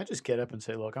 I just get up and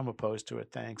say, look, I'm opposed to it.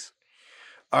 Thanks.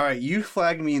 All right. You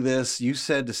flagged me this. You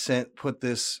said to put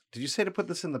this. Did you say to put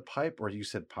this in the pipe or you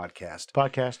said podcast?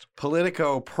 Podcast.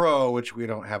 Politico Pro, which we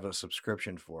don't have a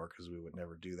subscription for because we would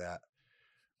never do that.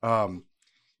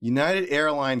 United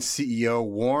Airlines CEO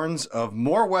warns of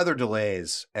more weather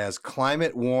delays as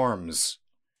climate warms.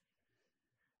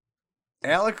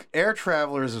 Air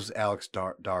travelers was Alex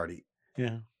Daugherty.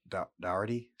 Yeah.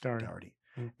 Daugherty.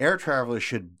 Mm-hmm. Air travelers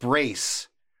should brace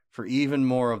for even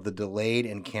more of the delayed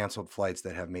and canceled flights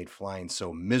that have made flying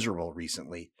so miserable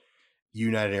recently,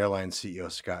 United Airlines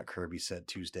CEO Scott Kirby said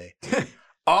Tuesday.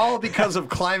 All because of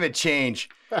climate change.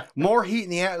 More heat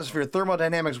in the atmosphere,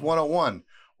 thermodynamics 101.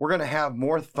 We're going to have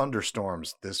more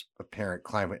thunderstorms, this apparent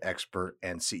climate expert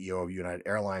and CEO of United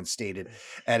Airlines stated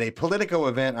at a Politico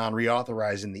event on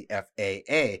reauthorizing the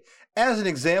FAA. As an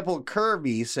example,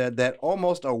 Kirby said that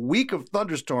almost a week of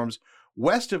thunderstorms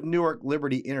west of Newark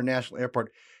Liberty International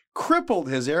Airport crippled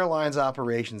his airline's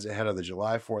operations ahead of the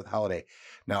July 4th holiday.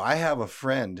 Now, we have a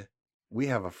friend,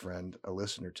 a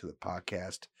listener to the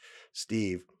podcast,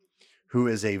 Steve, who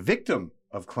is a victim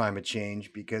of climate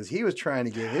change because he was trying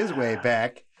to get his way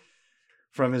back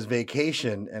from his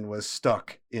vacation and was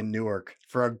stuck in Newark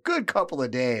for a good couple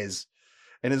of days.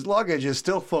 And his luggage is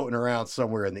still floating around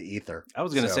somewhere in the ether. I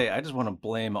was going to say, I just want to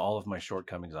blame all of my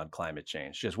shortcomings on climate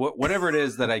change. Just whatever it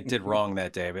is that I did wrong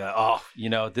that day. I'd be like,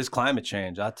 this climate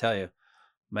change, I'll tell you,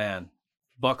 man,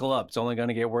 buckle up. It's only going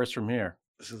to get worse from here.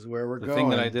 This is where we're going. The thing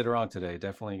that I did wrong today,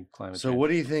 definitely climate change. So what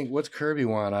do you think? What's Kirby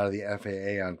want out of the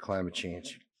FAA on climate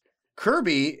change?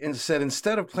 Kirby said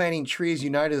instead of planting trees,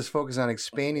 United is focused on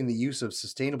expanding the use of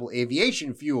sustainable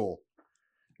aviation fuel,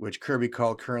 which Kirby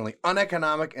called currently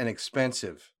uneconomic and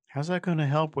expensive. How's that going to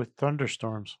help with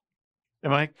thunderstorms?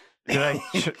 Should I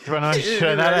not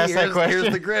ask that question?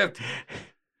 Here's the grift.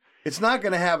 It's not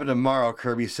going to happen tomorrow,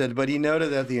 Kirby said, but he noted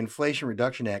that the Inflation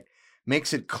Reduction Act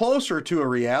makes it closer to a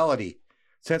reality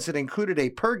since it included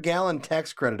a per-gallon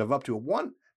tax credit of up to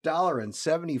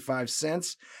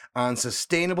 $1.75 on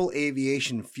sustainable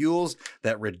aviation fuels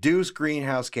that reduce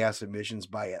greenhouse gas emissions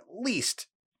by at least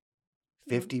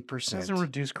 50%. It doesn't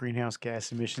reduce greenhouse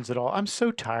gas emissions at all. I'm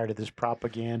so tired of this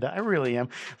propaganda. I really am.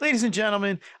 Ladies and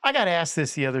gentlemen, I got asked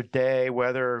this the other day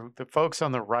whether the folks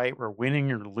on the right were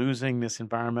winning or losing this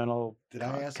environmental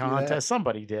contest.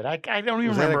 Somebody did. I don't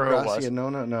even remember who it was.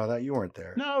 No, that you weren't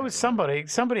there. No, it was somebody.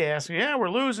 Somebody asked me, we're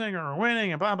losing or we're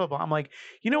winning and blah, blah, blah. I'm like,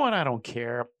 you know what? I don't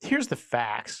care. Here's the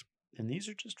facts. And these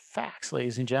are just facts,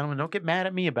 ladies and gentlemen. Don't get mad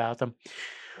at me about them.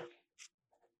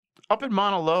 Up in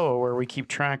Mauna Loa, where we keep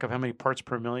track of how many parts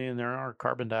per million there are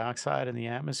carbon dioxide in the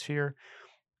atmosphere,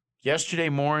 yesterday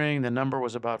morning, the number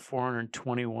was about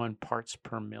 421 parts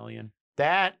per million.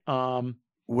 That, What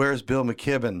Where's Bill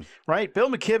McKibben? Right. Bill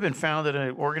McKibben founded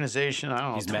an organization. I don't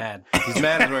know. He's mad. He's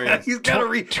mad is where he is. He's got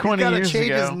to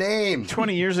change his name.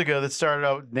 20 years ago, that started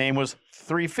out, name was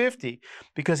 350,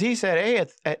 because he said, hey,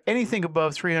 at anything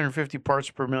above 350 parts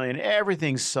per million,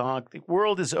 everything's sunk. The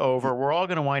world is over. We're all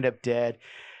going to wind up dead.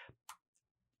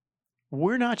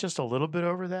 We're not just a little bit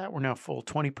over that. We're now full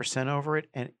 20% over it,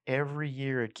 and every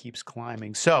year it keeps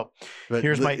climbing. So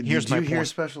here's my Did you point. hear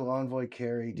Special Envoy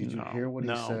Kerry? Did you hear what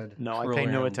he said? No, I pay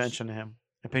no attention to him.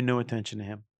 I pay no attention to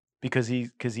him because he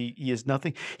is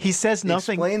nothing. He says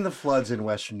nothing. Explain the floods in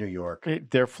Western New York.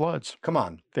 They're floods. Come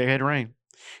on. They had rain.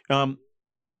 And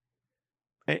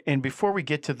before we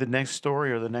get to the next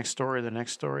story or the next story or the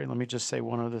next story, let me just say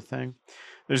one other thing.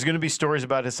 There's going to be stories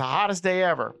about it's the hottest day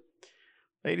ever.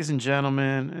 Ladies and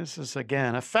gentlemen, this is,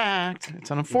 again, a fact. It's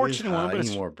an unfortunate one, but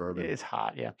more bourbon. It's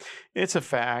hot, yeah. It's a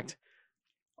fact.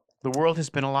 The world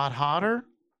has been a lot hotter.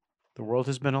 The world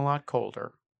has been a lot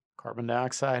colder. Carbon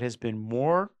dioxide has been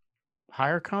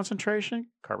higher concentration.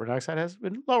 Carbon dioxide has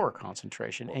been lower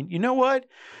concentration. And you know what?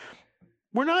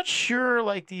 We're not sure,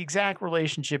 like, the exact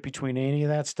relationship between any of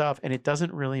that stuff, and it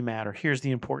doesn't really matter. Here's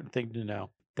the important thing to know,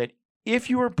 that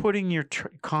if you are putting your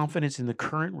confidence in the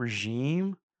current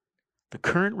regime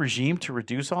to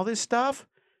reduce all this stuff,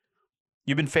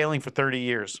 you've been failing for 30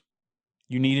 years.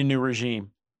 You need a new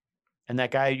regime. And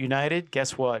that guy at United,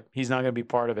 guess what? He's not going to be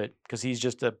part of it because he's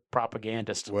just a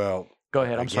propagandist. Well, go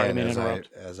ahead. I'm sorry to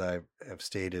interrupt. As I have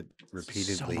stated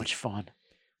repeatedly, so much fun.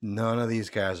 None of these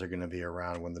guys are going to be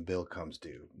around when the bill comes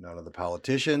due. None of the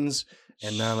politicians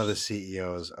and none of the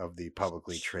CEOs of the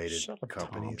publicly traded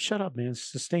companies. Tom, shut up, man.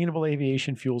 Sustainable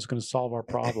aviation fuel is going to solve our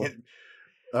problem.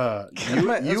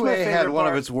 UA had one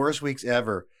of its worst weeks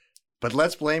ever, but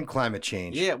let's blame climate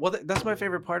change. Yeah, well, that's my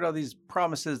favorite part of these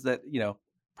promises that,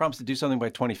 promise to do something by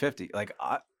 2050. Like,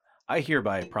 I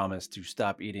hereby promise to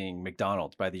stop eating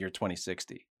McDonald's by the year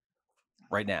 2060.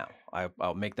 Right now,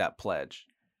 I'll make that pledge.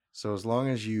 So as long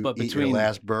as you eat your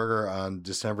last burger on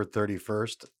December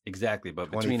 31st. Exactly, but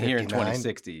between here and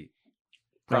 2060,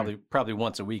 probably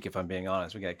once a week, if I'm being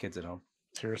honest. We got kids at home.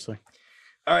 Seriously.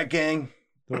 All right, gang.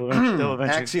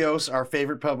 Axios, our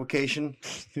favorite publication.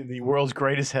 The world's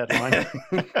greatest headline.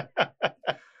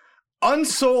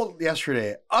 Unsold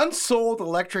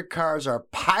electric cars are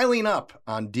piling up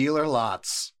on dealer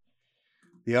lots.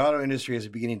 The auto industry is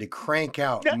beginning to crank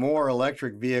out more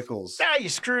electric vehicles. You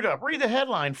screwed up. Read the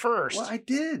headline first. Well, I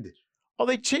did. Oh,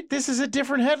 this is a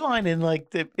different headline than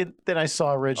I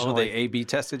saw originally. Oh, they A/B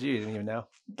tested you? You didn't even know?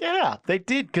 Yeah, they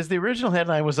did, because the original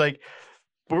headline was like,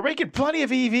 we're making plenty of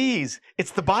EVs.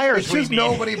 It's the buyers it's just we need.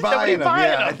 Nobody buying them.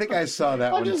 Yeah, I think I saw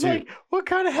that one too. I'm just like, what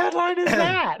kind of headline is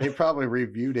that? They probably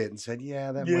reviewed it and said,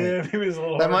 it was a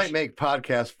little that might make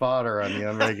podcast fodder on the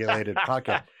Unregulated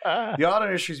podcast. The auto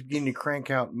industry is beginning to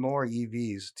crank out more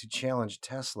EVs to challenge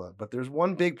Tesla, but there's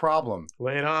one big problem.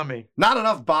 Lay it on me. Not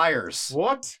enough buyers.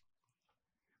 What?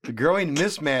 The growing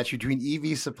mismatch between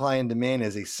EV supply and demand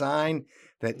is a sign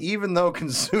that even though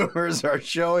consumers are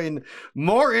showing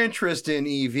more interest in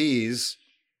EVs,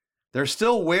 they're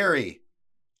still wary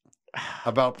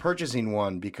about purchasing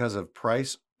one because of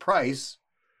price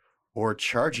or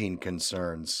charging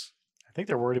concerns. I think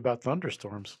they're worried about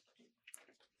thunderstorms.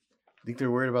 I think they're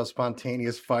worried about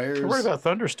spontaneous fires. They're worried about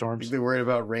thunderstorms. I think they're worried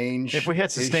about range. If we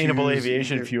had sustainable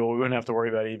aviation fuel, we wouldn't have to worry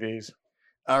about EVs.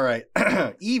 All right.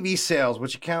 EV sales,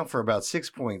 which account for about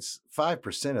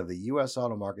 6.5% of the U.S.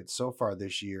 auto market so far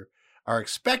this year, are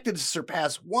expected to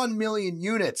surpass 1 million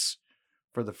units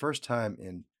for the first time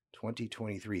in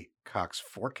 2023, Cox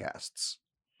forecasts.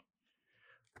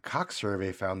 A Cox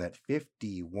survey found that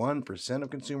 51%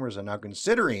 of consumers are now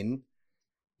considering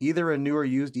either a new or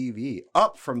used EV,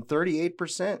 up from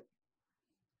 38%.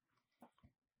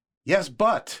 Yes,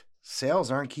 but sales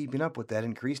aren't keeping up with that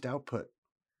increased output.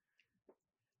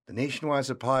 The nationwide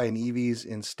supply in EVs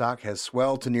in stock has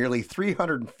swelled to nearly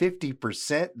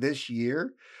 350% this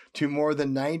year to more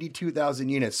than 92,000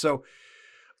 units. So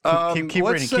keep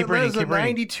reading. Keep reading.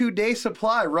 92-day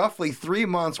supply, roughly 3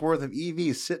 months worth of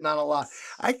EVs sitting on a lot.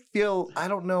 I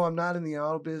don't know, I'm not in the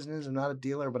auto business, I'm not a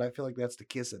dealer, but I feel like that's the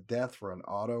kiss of death for an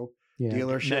auto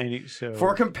dealership.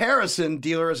 For comparison,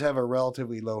 dealers have a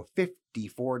relatively low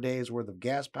 54 days worth of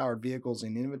gas-powered vehicles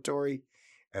in inventory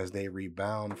as they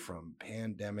rebound from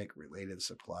pandemic-related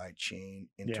supply chain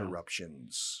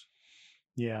interruptions.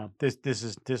 Yeah, this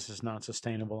is not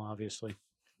sustainable, obviously.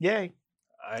 Yay.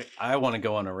 I want to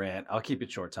go on a rant. I'll keep it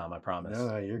short, Tom, I promise.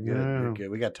 No, you're good. No. You're good.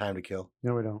 We got time to kill.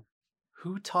 No, we don't.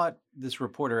 Who taught this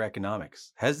reporter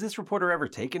economics? Has this reporter ever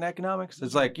taken economics?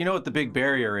 It's like, you know what the big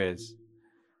barrier is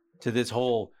to this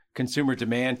whole consumer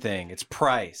demand thing. It's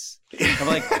price. I'm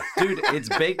like, dude, it's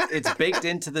baked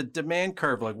into the demand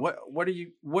curve. Like, what are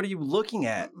you looking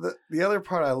at? The other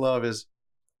part I love is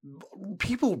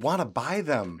people want to buy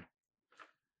them.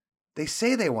 They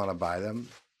say they want to buy them,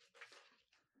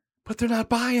 but they're not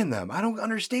buying them. I don't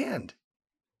understand.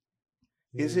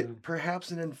 Yeah. Is it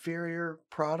perhaps an inferior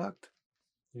product?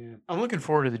 Yeah, I'm looking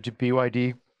forward to the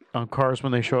BYD cars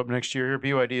when they show up next year.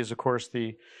 BYD is, of course,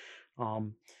 the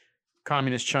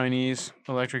communist Chinese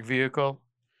electric vehicle,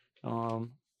 and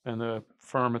the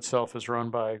firm itself is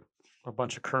run by a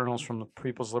bunch of colonels from the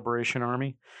People's Liberation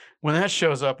Army. When that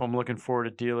shows up, I'm looking forward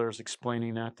to dealers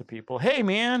explaining that to people. Hey,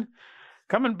 man,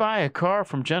 come and buy a car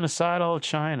from genocidal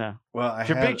China. Well, it's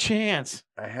your big chance.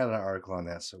 I had an article on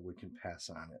that, so we can pass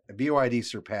on it. BYD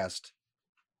surpassed,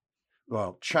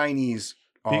 Chinese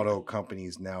auto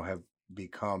companies now have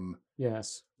become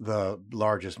the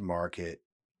largest market.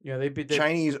 Yeah, they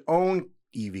Chinese-owned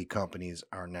EV companies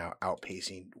are now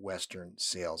outpacing Western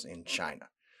sales in China,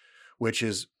 which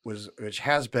has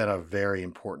been a very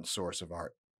important source of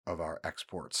our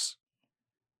exports.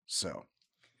 So,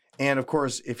 and of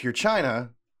course, if you're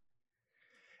China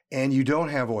and you don't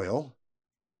have oil,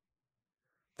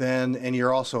 and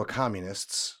you're also a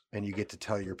communist, and you get to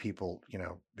tell your people,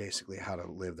 basically how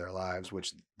to live their lives,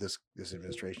 which this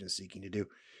administration is seeking to do,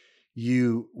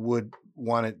 you would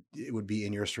want it would be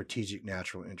in your strategic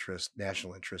national interest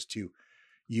to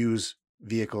use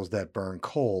vehicles that burn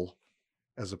coal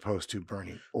as opposed to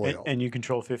burning oil. And you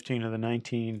control 15 of the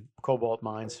 19 cobalt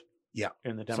mines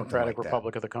in the Democratic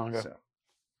Republic of the Congo. So,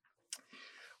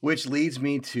 which leads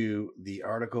me to the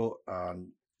article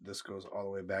on, this goes all the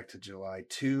way back to July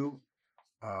 2,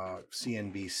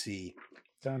 CNBC.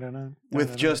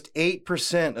 With just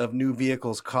 8% of new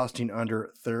vehicles costing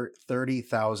under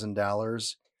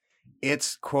 $30,000,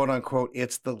 it's quote unquote,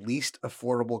 it's the least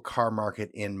affordable car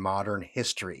market in modern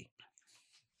history,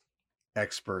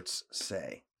 experts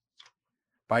say.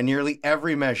 By nearly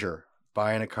every measure,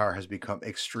 buying a car has become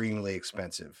extremely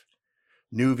expensive.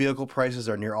 New vehicle prices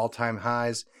are near all-time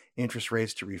highs. Interest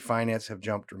rates to refinance have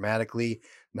jumped dramatically.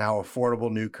 Now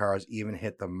affordable new cars even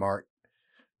hit the market.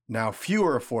 Now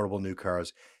fewer affordable new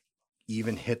cars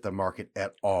even hit the market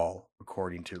at all,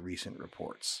 according to recent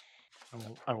reports.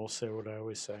 I will say what I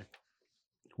always say.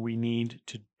 We need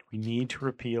to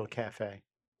repeal CAFE.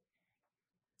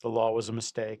 The law was a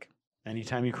mistake.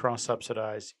 Anytime you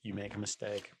cross-subsidize, you make a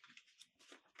mistake.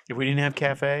 If we didn't have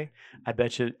CAFE, I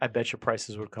bet you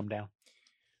prices would come down.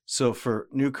 So for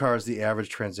new cars, the average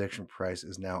transaction price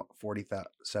is now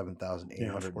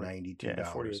 $47,892. Yeah,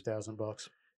 $48,000.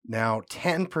 Now,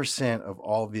 10% of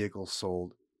all vehicles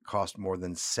sold cost more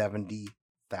than $70,000.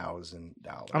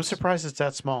 I'm surprised it's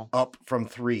that small. Up from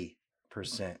 3%.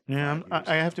 Yeah,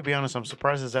 I have to be honest. I'm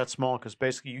surprised it's that small because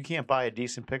basically you can't buy a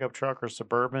decent pickup truck or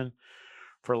Suburban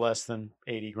for less than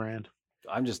 $80,000.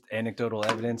 I'm just anecdotal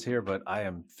evidence here, but I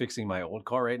am fixing my old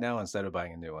car right now instead of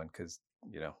buying a new one because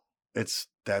it's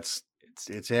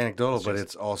anecdotal, but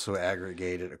it's also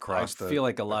aggregated across I feel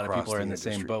like a lot of people are in the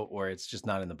same boat where it's just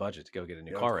not in the budget to go get a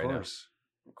new car right now.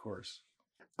 Of course.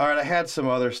 All right, I had some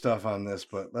other stuff on this,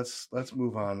 but let's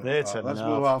move on. Let's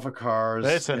move off of cars.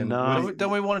 It's enough.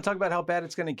 Don't we want to talk about how bad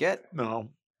it's going to get? No.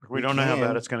 We don't know how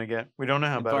bad it's going to get. We don't know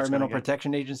how bad it's going to get. Environmental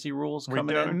Protection Agency rules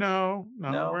coming in? No.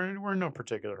 We're in no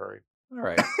particular hurry. All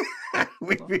right.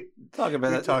 we talk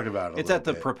about it. Talked about it. It's at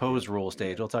the proposed rule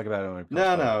stage. We'll talk about it when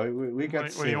we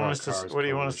got. What do you want us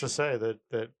to say? That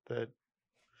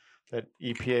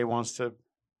EPA wants to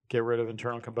get rid of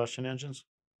internal combustion engines?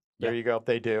 There you go.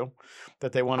 They do.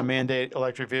 That they want to mandate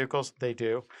electric vehicles? They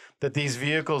do. That these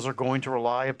vehicles are going to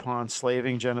rely upon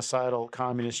slaving genocidal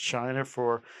communist China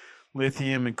for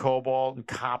lithium and cobalt and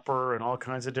copper and all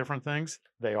kinds of different things?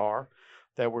 They are.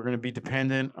 That we're going to be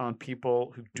dependent on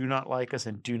people who do not like us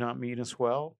and do not meet us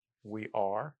well? We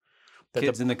are. That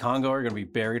kids in the Congo are going to be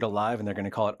buried alive and they're going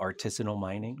to call it artisanal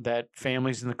mining? That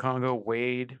families in the Congo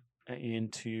wade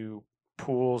into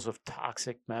pools of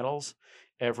toxic metals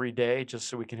every day just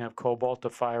so we can have cobalt to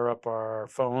fire up our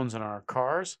phones and our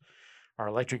cars, our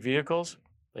electric vehicles?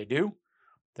 They do.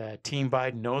 That Team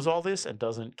Biden knows all this and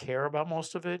doesn't care about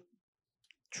most of it?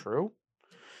 True.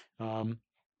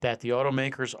 That the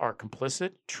automakers are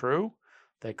complicit? True.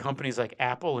 That companies like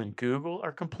Apple and Google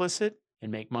are complicit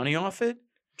and make money off it?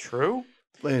 True.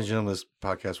 Ladies and gentlemen, this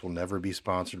podcast will never be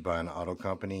sponsored by an auto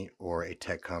company or a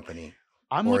tech company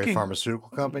a pharmaceutical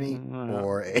company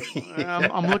or a.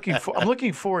 I'm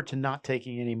looking forward to not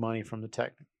taking any money from the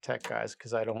tech guys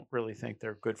because I don't really think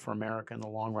they're good for America in the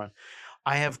long run.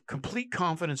 I have complete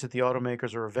confidence that the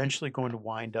automakers are eventually going to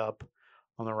wind up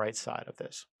on the right side of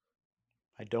this.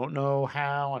 I don't know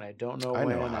how, and I don't know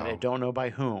when, and I don't know by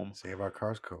whom. Save Our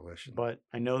Cars Coalition. But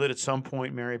I know that at some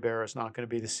point, Mary Barra is not going to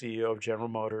be the CEO of General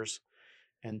Motors,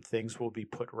 and things will be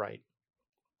put right,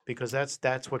 because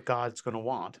that's what God's going to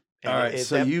want. And all right,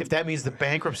 if that means the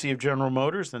bankruptcy of General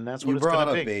Motors, then that's what it's going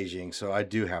to be. You brought up Beijing, so I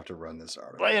do have to run this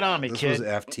article. Lay it on me, kid. This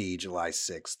was FT, July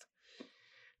 6th.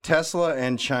 Tesla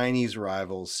and Chinese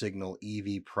rivals signal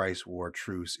EV price war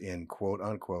truce in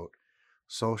quote-unquote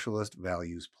socialist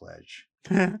values pledge.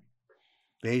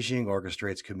 Beijing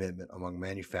orchestrates commitment among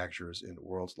manufacturers in the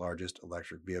world's largest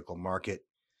electric vehicle market.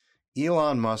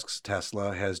 Elon Musk's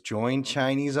Tesla has joined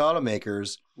Chinese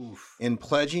automakers in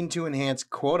pledging to enhance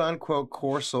quote-unquote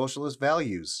core socialist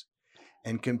values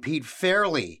and compete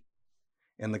fairly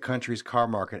in the country's car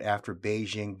market after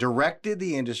Beijing directed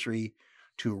the industry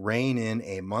to rein in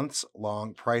a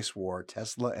months-long price war.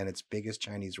 Tesla and its biggest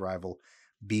Chinese rival,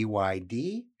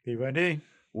 BYD,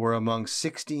 were among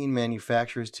 16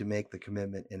 manufacturers to make the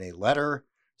commitment in a letter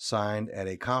signed at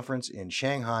a conference in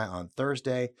Shanghai on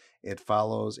Thursday. It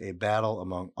follows a battle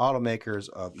among automakers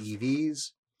of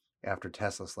EVs after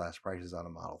Tesla slashed prices on a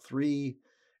Model 3,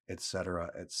 et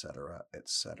cetera, et cetera, et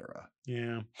cetera.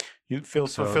 Yeah. You feel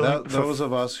so fulfilling, those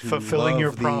of us who fulfilling love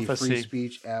your the prophecy. free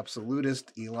speech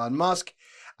absolutist Elon Musk,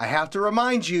 I have to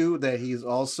remind you that he's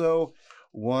also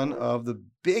one of the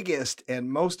biggest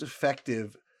and most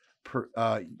effective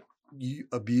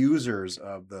abusers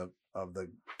of the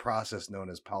process known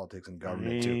as politics and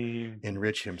government to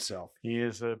enrich himself. He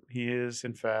is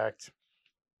in fact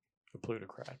a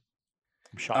plutocrat.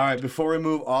 I'm shocked. All right, before we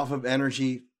move off of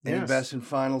energy, any best and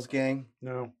finals, gang?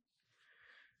 No.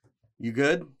 You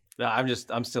good? No,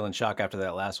 I'm still in shock after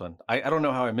that last one. I don't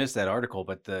know how I missed that article,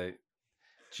 but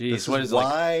what is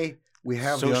why we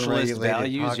have socialist the Unregulated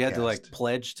values? podcast. You had to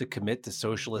pledge to commit to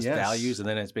socialist values, and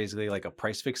then it's basically like a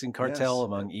price fixing cartel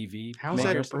among EV. How's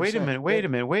that? Wait a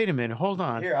minute. Hold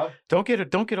on. Here, don't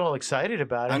get all excited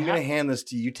about it. I'm going to hand this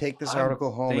to you. Take this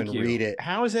article home and read it.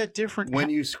 How is that different? When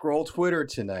you scroll Twitter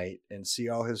tonight and see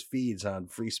all his feeds on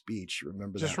free speech,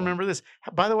 remember this.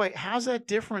 By the way, how's that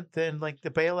different than like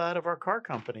the bailout of our car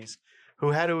companies,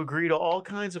 who had to agree to all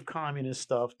kinds of communist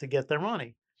stuff to get their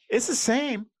money? It's the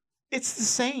same. It's the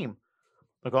same.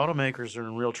 Look, automakers are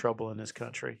in real trouble in this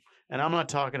country. And I'm not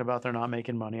talking about they're not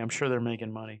making money. I'm sure they're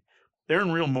making money. They're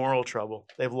in real moral trouble.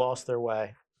 They've lost their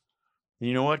way. And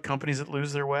you know what? Companies that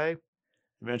lose their way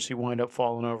eventually wind up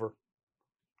falling over.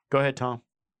 Go ahead, Tom.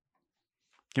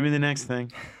 Give me the next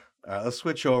thing. Let's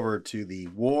switch over to the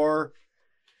war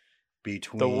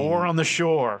on the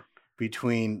shore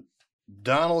between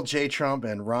Donald J. Trump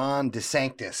and Ron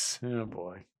DeSantis. Oh,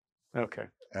 boy. Okay.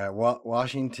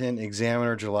 Washington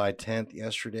Examiner, July 10th,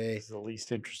 yesterday. This is the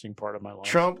least interesting part of my life.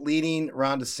 Trump leading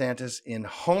Ron DeSantis in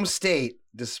home state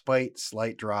despite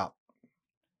slight drop.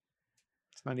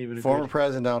 It's not even Former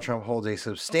President Donald Trump holds a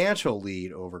substantial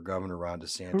lead over Governor Ron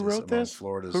DeSantis. Who wrote this?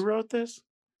 Florida's. Who wrote this?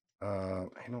 I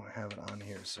don't have it on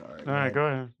here. Sorry. All right, go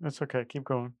ahead. That's okay. Keep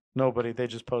going. Nobody. They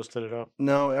just posted it up.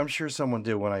 No, I'm sure someone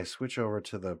did. When I switch over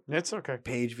to the it's okay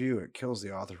page view, it kills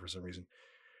the author for some reason.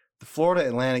 The Florida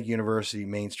Atlantic University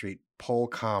Main Street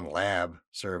Pollcom Lab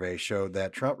survey showed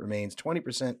that Trump remains 20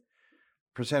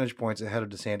 percentage points ahead of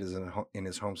DeSantis in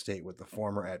his home state, with the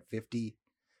former at 50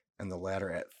 and the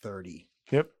latter at 30.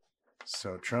 Yep.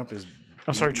 So Trump is.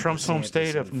 I'm sorry, Trump's home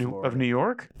state of New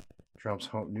York? Trump's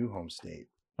new home state.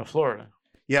 Of Florida.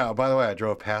 Yeah, by the way, I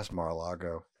drove past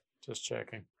Mar-a-Lago. Just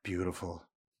checking. Beautiful.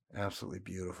 Absolutely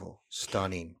beautiful.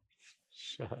 Stunning.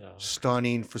 Shut up.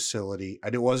 Stunning facility. I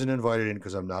wasn't invited in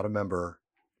because I'm not a member,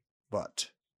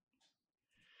 but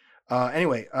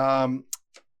anyway,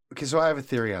 okay, so I have a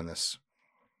theory on this.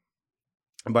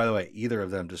 And by the way, either of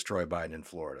them destroy Biden in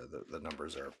Florida. The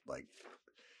numbers are like,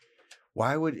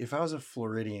 if I was a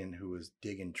Floridian who was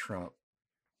digging Trump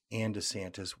and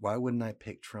DeSantis, why wouldn't I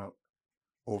pick Trump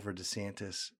over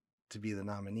DeSantis to be the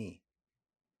nominee?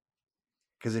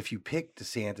 Because if you pick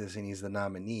DeSantis and he's the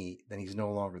nominee, then he's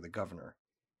no longer the governor.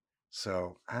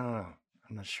 So I don't know.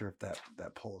 I'm not sure if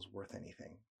that poll is worth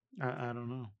anything. I don't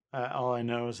know. All I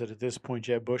know is that at this point,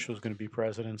 Jeb Bush was going to be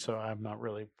president, so I'm not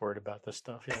really worried about this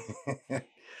stuff yet.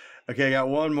 Okay, I got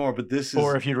one more, but this is.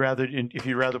 Or if you'd rather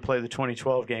play the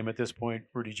 2012 game, at this point,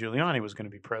 Rudy Giuliani was going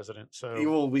to be president. So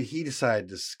he decided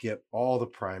to skip all the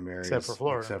primaries except for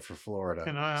Florida.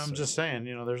 And I'm just saying,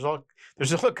 there's all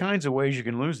kinds of ways you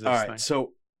can lose this all right, thing.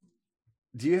 So,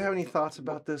 do you have any thoughts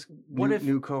about this?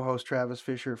 New co-host Travis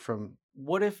Fisher from?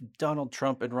 What if Donald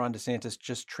Trump and Ron DeSantis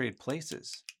just trade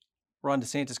places? Ron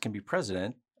DeSantis can be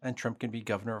president, and Trump can be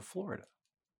governor of Florida.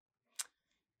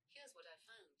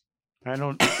 I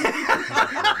don't.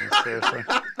 Seriously.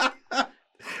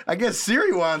 I guess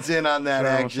Siri wants in on that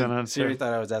action. Siri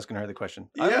thought I was asking her the question.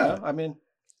 Yeah. I don't know. I mean,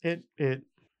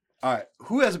 All right.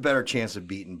 Who has a better chance of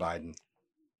beating Biden?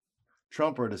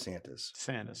 Trump or DeSantis?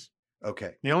 DeSantis.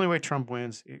 Okay. The only way Trump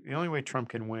wins, the only way Trump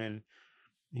can win,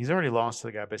 he's already lost to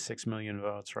the guy by 6 million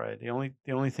votes, right? The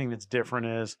only thing that's different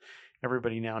is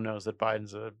everybody now knows that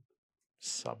Biden's a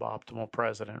suboptimal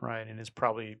president, right? And is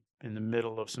probably in the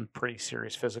middle of some pretty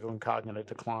serious physical and cognitive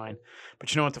decline.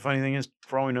 But you know what the funny thing is?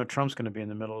 For all we know, Trump's going to be in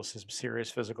the middle of some serious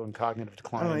physical and cognitive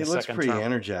decline. Oh, in he the looks second pretty term.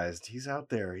 energized. He's out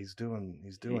there. He's doing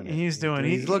it.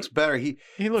 He looks better. He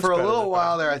looks for a better little than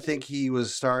while Biden. there. I think I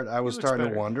was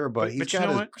starting to wonder, but he's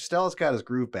got Stella's got his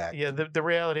groove back. Yeah, the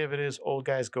reality of it is old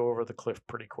guys go over the cliff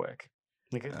pretty quick.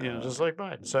 Like, just like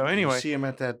Biden. So anyway, you see him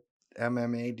at that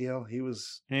MMA deal. He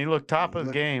looked top of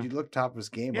the game. He looked top of his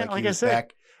game. Yeah, like he I was said,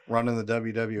 back running the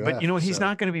WWF. But you know what? He's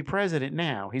not going to be president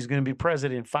now. He's going to be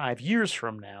president 5 years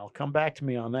from now. Come back to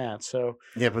me on that. So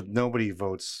yeah, but nobody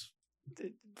votes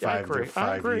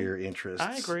five-year interests.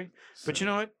 I agree. So. But you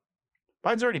know what?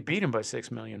 Biden's already beat him by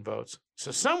 6 million votes.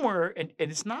 So somewhere, and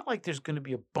it's not like there's going to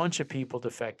be a bunch of people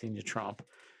defecting to Trump.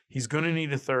 He's going to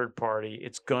need a third party.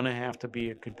 It's going to have to be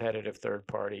a competitive third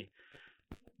party.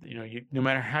 You know, no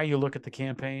matter how you look at the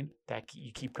campaign, that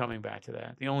you keep coming back to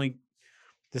that.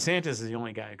 DeSantis is the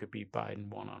only guy who could beat Biden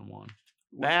one-on-one.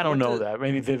 I don't know that.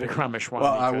 Maybe Vivek Ramaswamy.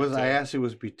 Well, I asked it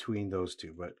was between those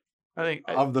two, but I think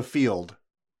of the field.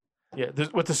 Yeah,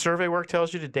 what the survey work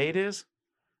tells you to date is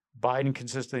Biden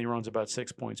consistently runs about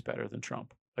 6 points better than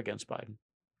Trump against Biden.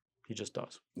 He just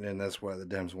does. And that's why the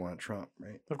Dems want Trump,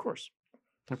 right? Of course.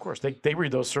 They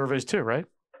read those surveys too, right?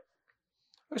 I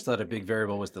always thought a big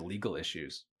variable was the legal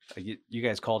issues. You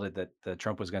guys called it that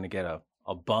Trump was going to get a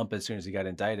bump as soon as he got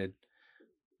indicted.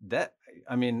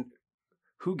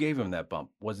 Who gave him that bump?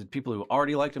 Was it people who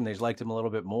already liked him? They just liked him a little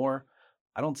bit more.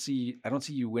 I don't see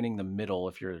you winning the middle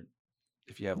if you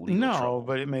have legal trouble.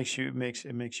 But it makes you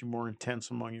more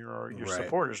intense among your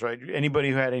supporters, right?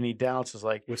 Anybody who had any doubts is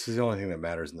like, which is the only thing that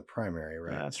matters in the primary,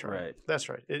 right? That's right. That's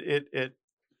right. It.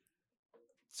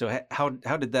 So how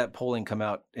did that polling come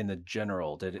out in the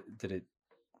general? Did it?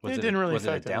 It didn't really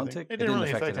affect it a downtick? It didn't really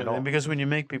affect it at all. Because when you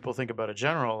make people think about a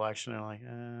general election, they're like,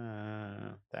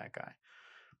 that guy.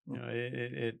 You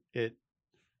know,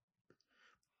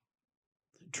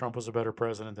 Trump was a better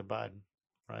president than Biden,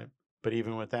 right? But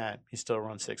even with that, he still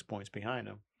runs 6 points behind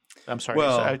him. I'm sorry.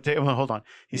 Hold on.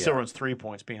 He still runs 3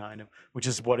 points behind him, which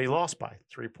is what he lost by.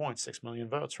 3 points, 6 million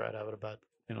votes, right? Out of about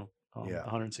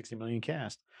 160 million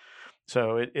cast.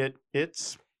 So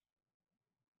it's.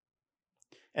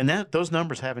 And those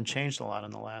numbers haven't changed a lot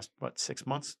in the last 6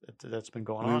 months that's been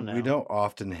going on now. We don't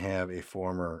often have a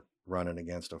former running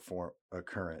against a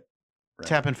current. Right? It's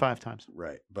happened 5 times.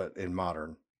 Right, but in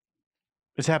modern.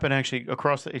 It's happened actually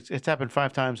across. It's happened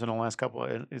 5 times in the last couple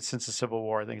since the Civil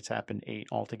War. I think it's happened 8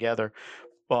 altogether.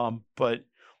 But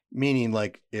meaning,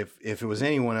 like, if it was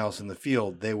anyone else in the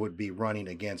field, they would be running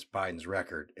against Biden's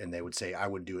record, and they would say, "I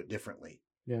would do it differently."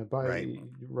 Yeah,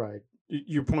 right.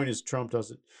 Your point is Trump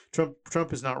doesn't.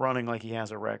 Trump is not running like he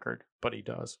has a record, but he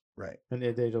does. Right. And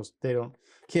they don't.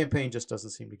 Campaign just doesn't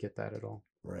seem to get that at all.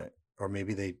 Right. Or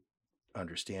maybe they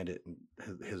understand it, and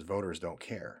his voters don't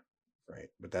care. Right.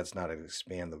 But that's not an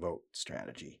expand the vote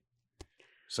strategy.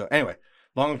 So anyway,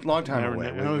 long time away.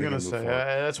 I was going to say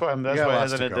that's why I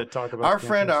hesitant to talk about our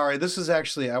friend Ari. This is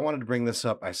actually I wanted to bring this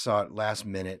up. I saw it last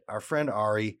minute. Our friend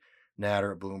Ari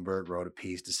Natter at Bloomberg wrote a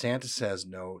piece. DeSantis says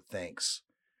no thanks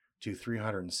to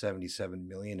 $377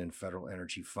 million in federal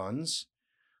energy funds.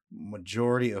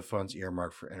 Majority of funds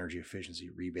earmarked for energy efficiency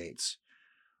rebates.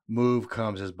 Move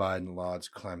comes as Biden lauds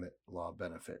climate law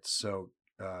benefits. So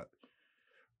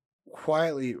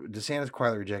DeSantis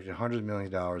quietly rejected $100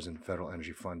 million in federal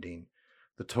energy funding.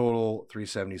 The total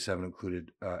 377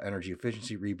 included energy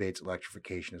efficiency rebates,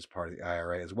 electrification as part of the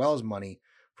IRA, as well as money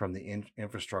from the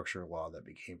infrastructure law that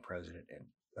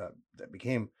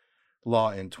became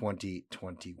law in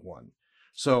 2021.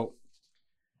 So,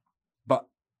 but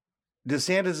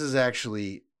DeSantis is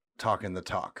actually talking the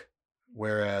talk,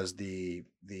 whereas the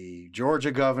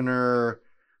Georgia governor,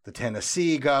 the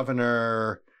Tennessee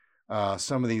governor,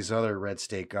 some of these other red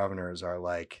state governors are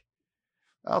like,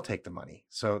 I'll take the money.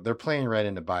 So they're playing right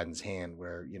into Biden's hand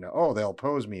where, they'll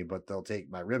oppose me, but they'll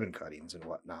take my ribbon cuttings and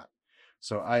whatnot.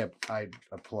 So I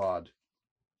applaud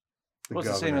the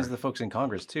governor. It's the same as the folks in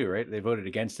Congress too, right? They voted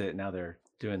against it. And now they're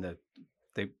doing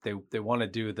they want to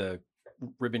do the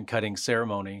ribbon cutting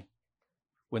ceremony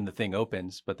when the thing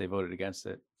opens, but they voted against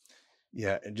it.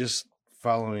 Yeah. And just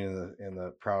following in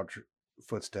the proud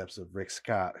footsteps of Rick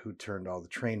Scott, who turned all the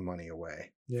train money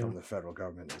away from the federal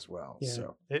government as well. Yeah.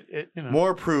 So it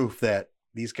more proof that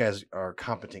these guys are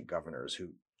competent governors who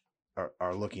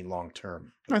are looking long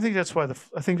term. I think that's why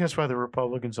the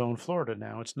Republicans own Florida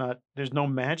now. It's not, there's no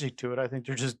magic to it. I think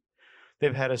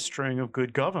they've had a string of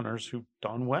good governors who've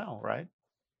done well, right?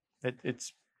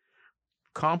 It's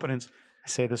competence. I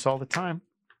say this all the time.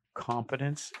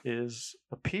 Competence is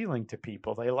appealing to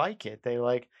people. They like it. They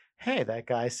like, hey, that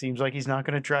guy seems like he's not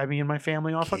going to drive me and my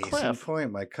family off a cliff. Case in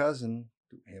point, my cousin,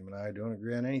 him and I don't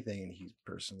agree on anything, and he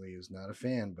personally is not a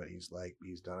fan, but he's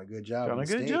done a good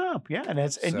job. Yeah,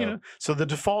 and so the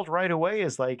default right away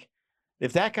is like,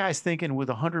 if that guy's thinking with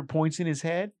 100 points in his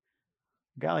head,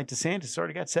 a guy like DeSantis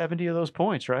already got 70 of those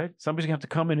points, right? Somebody's gonna have to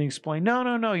come in and explain,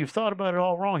 no, you've thought about it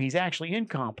all wrong. He's actually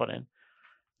incompetent.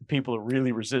 People are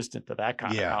really resistant to that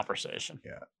kind of conversation.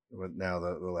 Yeah, well, now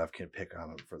the left can pick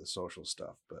on him for the social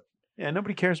stuff, but yeah,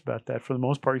 nobody cares about that for the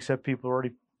most part, except people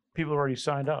already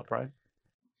signed up, right?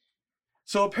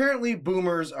 So apparently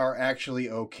boomers are actually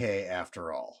okay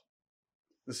after all.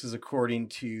 This is according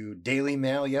to Daily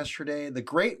Mail yesterday. The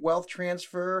great wealth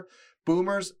transfer,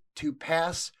 boomers to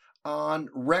pass on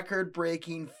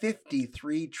record-breaking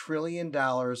 $53 trillion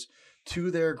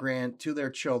to their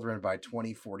children by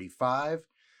 2045,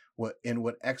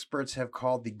 what experts have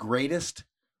called the greatest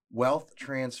wealth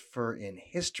transfer in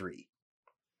history.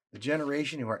 The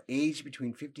generation who are aged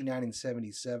between 59 and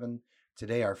 77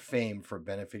 today are famed for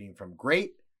benefiting from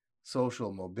great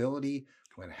social mobility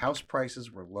when house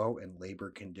prices were low and labor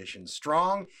conditions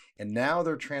strong, and now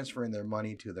they're transferring their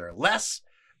money to their less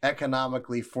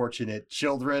economically fortunate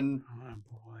children. Oh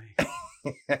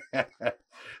boy.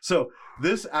 So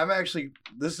this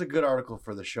is a good article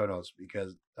for the show notes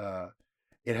because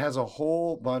it has a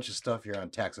whole bunch of stuff here on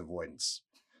tax avoidance,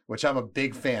 which I'm a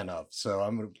big fan of. So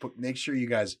I'm going to make sure you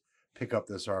guys pick up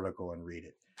this article and read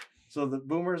it. So the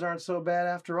boomers aren't so bad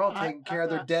after all, taking care of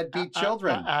their deadbeat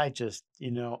children. I just,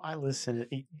 I listen.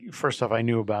 First off, I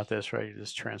knew about this, right?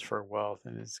 This transfer of wealth,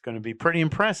 and it's going to be pretty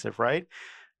impressive, right?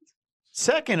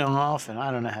 Second off, and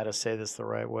I don't know how to say this the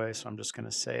right way, so I'm just going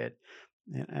to say it.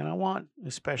 And I want,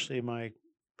 especially my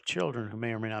children who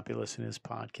may or may not be listening to this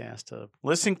podcast, to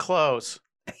listen close.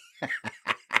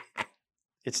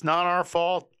 It's not our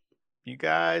fault. You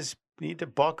guys need to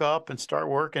buck up and start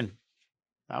working.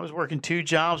 I was working 2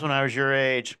 jobs when I was your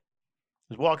age.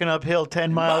 I was walking uphill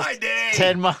 10 miles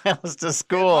to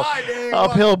school.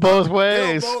 Uphill both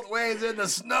ways. Both ways in the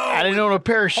snow. I didn't own a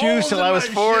pair of shoes till I was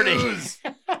 40.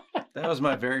 That was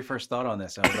my very first thought on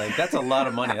this. I was like, that's a lot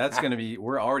of money. That's going to be,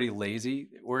 we're already lazy.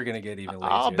 We're going to get even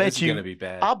lazier. This is going to be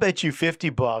bad. I'll bet you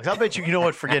 $50. I'll bet you know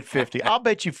what? Forget 50. I'll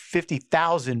bet you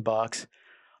 $50,000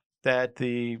 that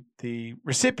the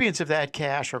recipients of that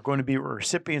cash are going to be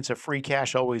recipients of free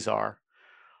cash, always are.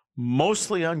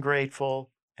 Mostly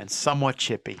ungrateful and somewhat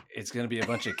chippy. It's going to be a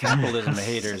bunch of capitalism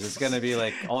haters. It's going to be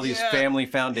like all these family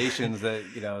foundations that,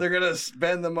 they're going to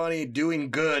spend the money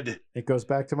doing good. It goes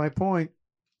back to my point.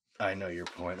 I know your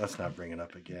point. Let's not bring it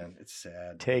up again. It's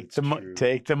sad. Take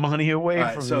the money away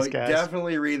from these guys. So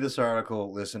definitely read this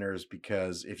article, listeners,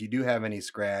 because if you do have any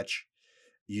scratch,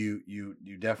 you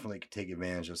definitely could take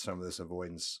advantage of some of this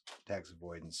tax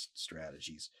avoidance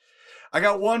strategies. I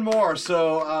got one more.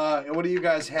 So what do you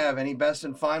guys have? Any best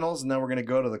and finals? And then we're going to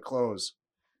go to the close.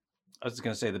 I was just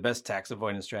going to say the best tax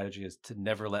avoidance strategy is to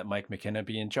never let Mike McKenna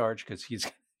be in charge because he's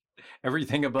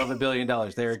everything above $1 billion.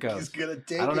 There it goes. He's going to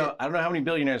take I don't know how many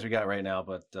billionaires we got right now,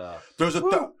 but there's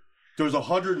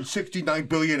 169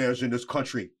 billionaires in this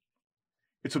country.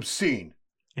 It's obscene.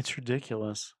 It's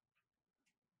ridiculous.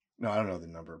 No, I don't know the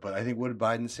number, but I think, what did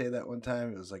Biden say that one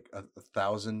time? It was like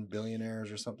 1,000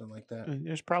 billionaires or something like that.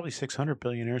 There's probably 600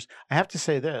 billionaires. I have to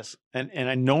say this,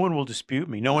 and no one will dispute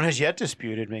me. No one has yet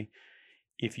disputed me.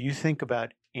 If you think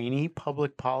about any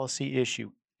public policy issue,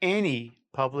 the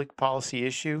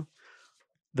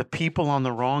people on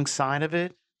the wrong side of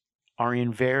it are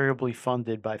invariably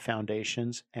funded by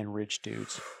foundations and rich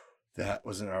dudes. That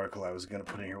was an article I was going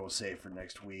to put in here. We'll save for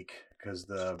next week because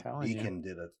the Beacon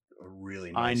did a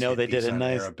really nice. I know they did a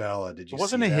nice Arabella. Did you? It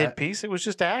wasn't see a that? hit piece. It was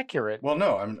just accurate. Well,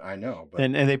 no, I know. But...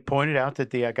 And they pointed out that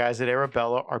the guys at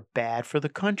Arabella are bad for the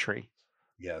country.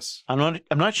 Yes. I'm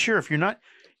not sure if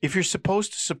you're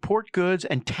supposed to support goods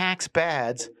and tax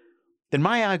bads, then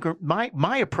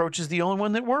my approach is the only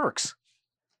one that works.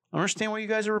 I understand why you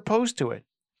guys are opposed to it.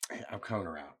 I'm coming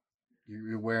around.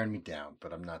 You're wearing me down,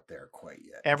 but I'm not there quite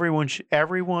yet. Everyone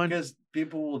because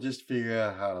people will just figure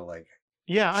out how to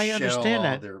Yeah, I understand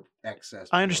that. Their excess.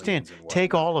 I understand.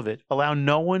 Take all of it. Allow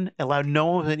no one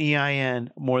with an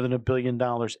EIN more than $1 billion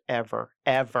ever.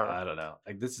 I don't know.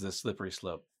 Like, this is a slippery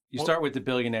slope. You start with the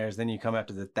billionaires, then you come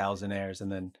after the thousandaires, and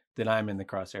then then I'm in the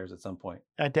crosshairs at some point.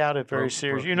 I doubt it very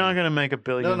seriously. You're not going to make $1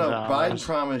 billion. No, Biden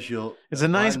promised you'll. It's a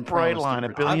nice Biden bright promised to line, $1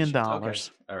 protect billion. you. Okay.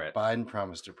 All right. Biden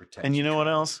promised to protect. And you know what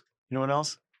else? You know what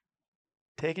else?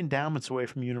 Take endowments away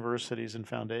from universities and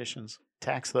foundations.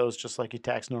 Tax those just like you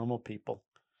tax normal people.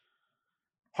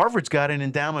 Harvard's got an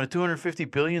endowment of $250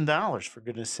 billion, for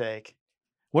goodness sake.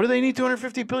 What do they need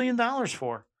 $250 billion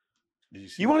for?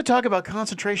 You want to talk about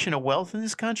concentration of wealth in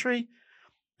this country?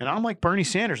 And I'm like Bernie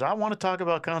Sanders. I want to talk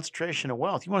about concentration of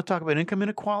wealth. You want to talk about income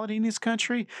inequality in this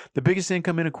country? The biggest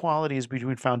income inequality is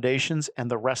between foundations and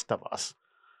the rest of us.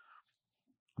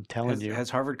 I'm telling you. Has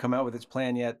Harvard come out with its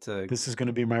plan yet? This is going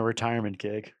to be my retirement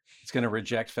gig. It's going to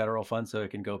reject federal funds so it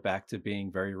can go back to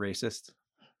being very racist.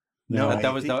 No,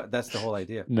 that's the whole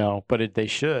idea. No, but they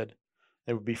should.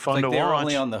 It would be fun to watch. They're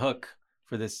only on the hook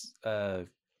for this. Can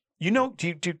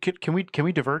we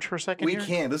diverge for a second? We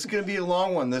can. This is going to be a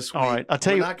long one this week. All right, I'll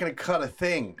tell you. We're not going to cut a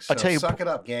thing. So I'll tell you. Suck it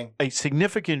up, gang. A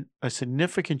significant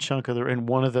chunk of and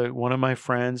one of my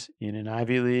friends in an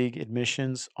Ivy League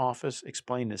admissions office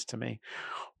explained this to me.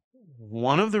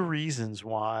 One of the reasons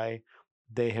why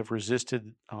they have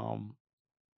resisted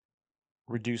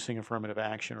reducing affirmative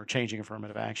action or changing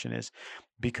affirmative action is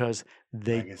because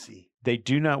they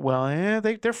do not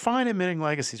they're fine admitting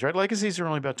legacies, right? Legacies are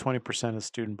only about 20% of the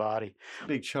student body.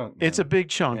 Big chunk. Man. It's a big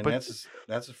chunk, and but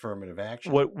that's affirmative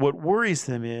action. What worries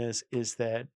them is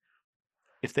that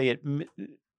if they admit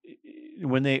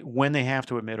when they have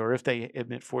to admit, or if they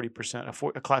admit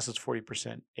 40%, a class is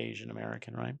 40% Asian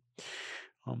American, right?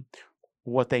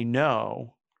 What they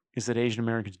know is that Asian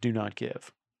Americans do not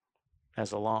give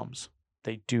as alums.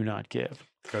 They do not give.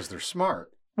 Because they're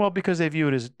smart. Well, because they view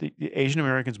it as the Asian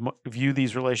Americans view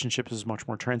these relationships as much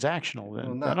more transactional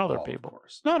than other people. Of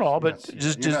course. Not all, but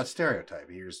you're not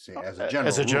stereotyping. You're just saying as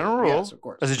a general rule. Yes, of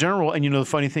course. As a general rule. And the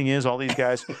funny thing is, all these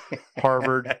guys,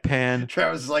 Harvard, Penn.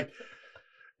 Travis is like,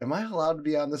 am I allowed to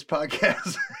be on this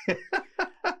podcast?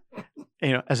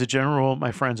 As a general rule,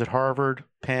 my friends at Harvard,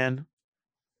 Penn,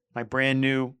 my brand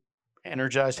new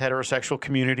energized heterosexual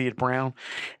community at Brown,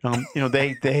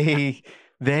 they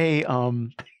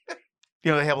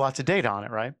have lots of data on it,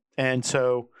 right? And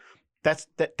so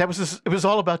it was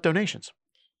all about donations.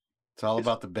 It's all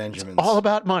about the Benjamins. It's all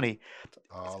about money. It's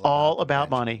all about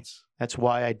money. That's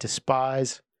why I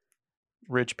despise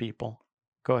rich people.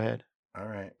 Go ahead. All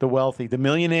right. The wealthy, the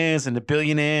millionaires and the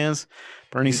billionaires.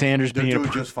 Bernie Sanders being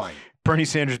doing just fine. Bernie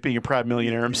Sanders being a proud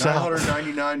millionaire himself.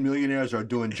 999 millionaires are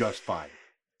doing just fine.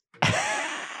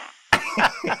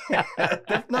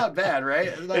 That's not bad, right?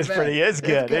 It's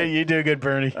good. Hey, you do good,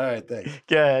 Bernie. All right, thanks.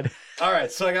 Good. All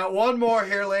right, so I got one more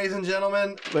here, ladies and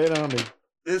gentlemen. Lay it on me.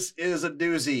 This is a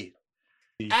doozy.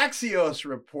 Axios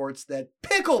reports that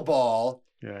pickleball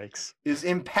is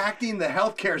impacting the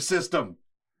healthcare system.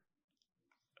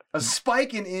 A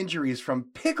spike in injuries from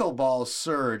pickleball's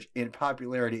surge in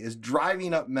popularity is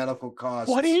driving up medical costs.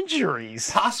 What injuries?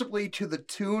 Possibly to the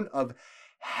tune of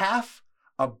 $500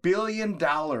 million,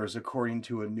 according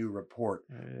to a new report.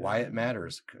 Why it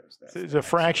matters? Because it's a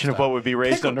fraction of what would be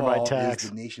raised under my tax. Pickleball is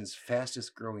the nation's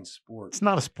fastest growing sport. It's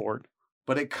not a sport.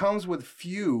 But it comes with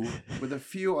a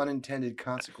few unintended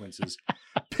consequences.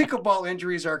 Pickleball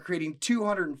injuries are creating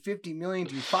 $250 million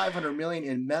to $500 million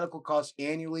in medical costs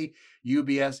annually,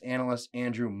 UBS analyst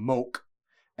Andrew Moak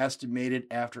estimated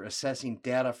after assessing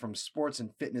data from Sports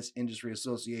and Fitness Industry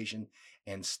Association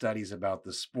and studies about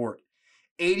the sport.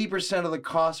 80% of the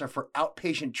costs are for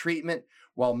outpatient treatment,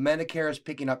 while Medicare is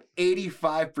picking up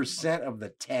 85% of the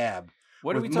tab.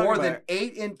 What With are we talking more about? than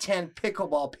 8 in 10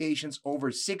 pickleball patients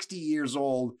over 60 years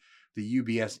old, the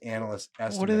UBS analyst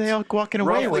estimates. What are they all walking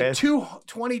away Roughly with?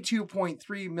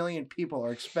 22.3 million people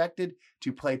are expected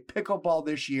to play pickleball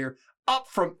this year, up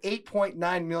from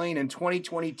 8.9 million in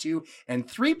 2022 and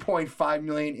 3.5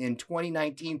 million in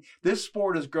 2019. This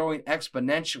sport is growing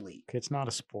exponentially. It's not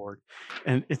a sport,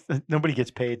 and nobody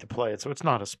gets paid to play it, so it's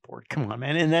not a sport. Come on,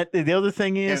 man. And the other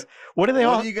thing is, what are they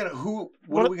all?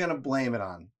 What are we gonna blame it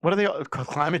on? What are they all?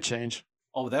 Climate change.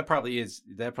 Oh, that probably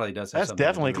does. That's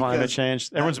definitely climate change.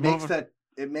 Everyone's moving.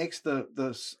 It makes the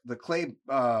clay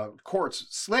courts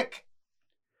slick.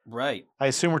 Right. I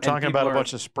assume we're talking about a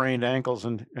bunch of sprained ankles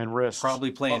and wrists. Probably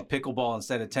playing pickleball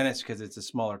instead of tennis because it's a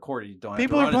smaller court. You don't have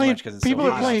People to are run playing- as much because it's people so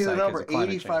are hot playing- outside The number 'cause of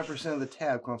 85% of the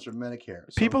tab comes from Medicare.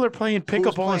 So People are playing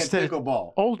pickleball instead pickleball?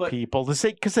 of old people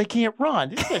because they can't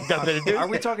run. It's got nothing to do. Are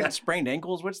we talking sprained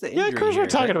ankles? What's the injury? Yeah, of course here? we're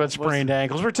talking about sprained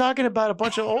ankles. We're talking about a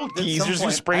bunch of old At some geezers who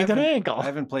point, sprained an ankle. I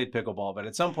haven't played pickleball, but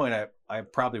at some point I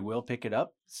probably will pick it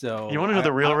up. So You wanna know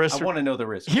the real risk? I want to know the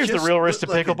risk. Here's the real risk to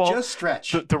pickleball. Just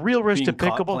stretch. The real risk to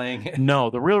Being caught pickleball. playing it. No,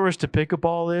 the real risk to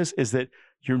pickleball is that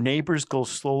your neighbors go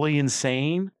slowly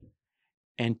insane,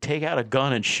 and take out a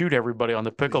gun and shoot everybody on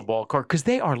the pickleball court because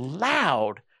they are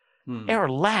loud. They are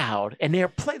loud, and they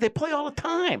play all the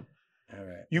time. All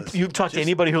right. You talk to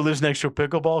anybody who lives next to a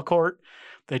pickleball court,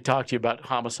 they talk to you about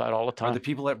homicide all the time. Are the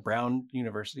people at Brown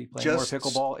University playing more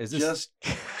pickleball? Is this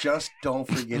just don't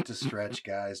forget to stretch,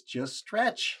 guys. Just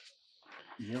stretch.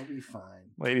 You'll be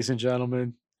fine. Ladies and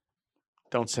gentlemen,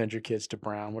 don't send your kids to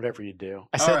Brown, whatever you do.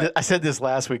 I said this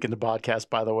last week in the podcast,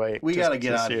 by the way. We got to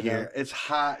get out of here. It's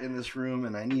hot in this room,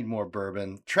 and I need more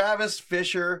bourbon. Travis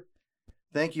Fisher,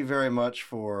 thank you very much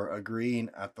for agreeing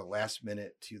at the last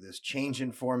minute to this change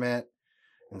in format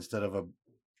instead of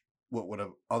what would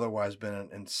have otherwise been an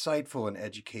insightful and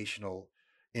educational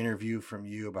interview from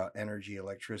you about energy,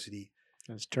 electricity.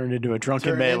 It's turned into a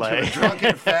drunken melee. Into a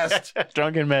drunken fest.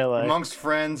 Drunken melee. Amongst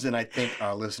friends, and I think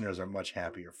our listeners are much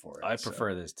happier for it. I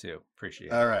prefer this too. Appreciate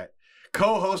it. All right.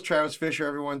 Co-host Travis Fisher,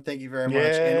 everyone, thank you very much.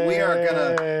 And we are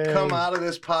going to come out of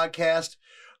this podcast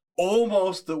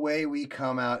almost the way we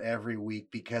come out every week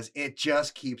because it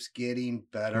just keeps getting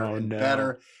better and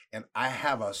better. And I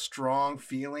have a strong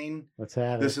feeling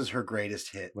this is her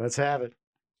greatest hit. Let's have it.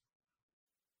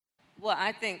 Well,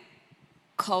 I think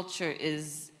culture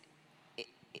is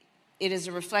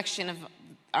a reflection of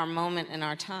our moment and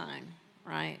our time,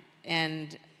 right?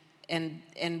 And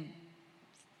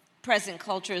present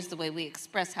culture is the way we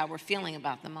express how we're feeling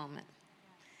about the moment.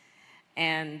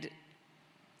 And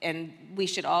we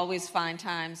should always find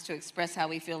times to express how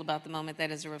we feel about the moment that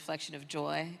is a reflection of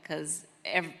joy, because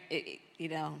it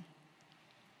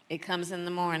comes in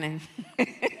the morning.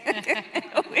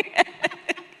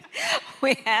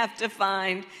 We have to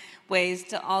find ways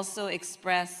to also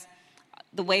express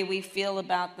the way we feel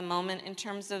about the moment in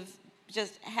terms of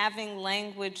just having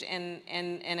language and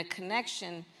a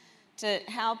connection to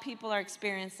how people are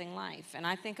experiencing life. And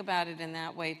I think about it in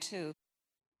that way, too.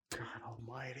 God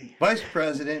almighty. Vice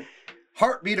President,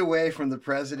 heartbeat away from the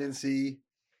presidency,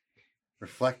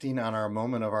 reflecting on our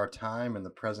moment of our time and the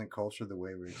present culture, the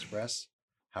way we express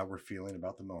how we're feeling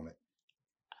about the moment.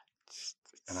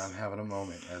 And I'm having a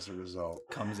moment as a result.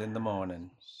 Comes in the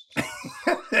morning.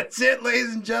 That's it,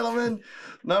 ladies and gentlemen.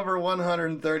 Number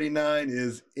 139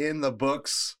 is in the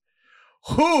books.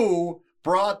 Who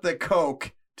brought the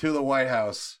Coke to the White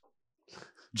House?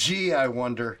 Gee, I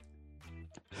wonder.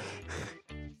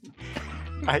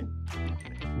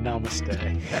 Namaste.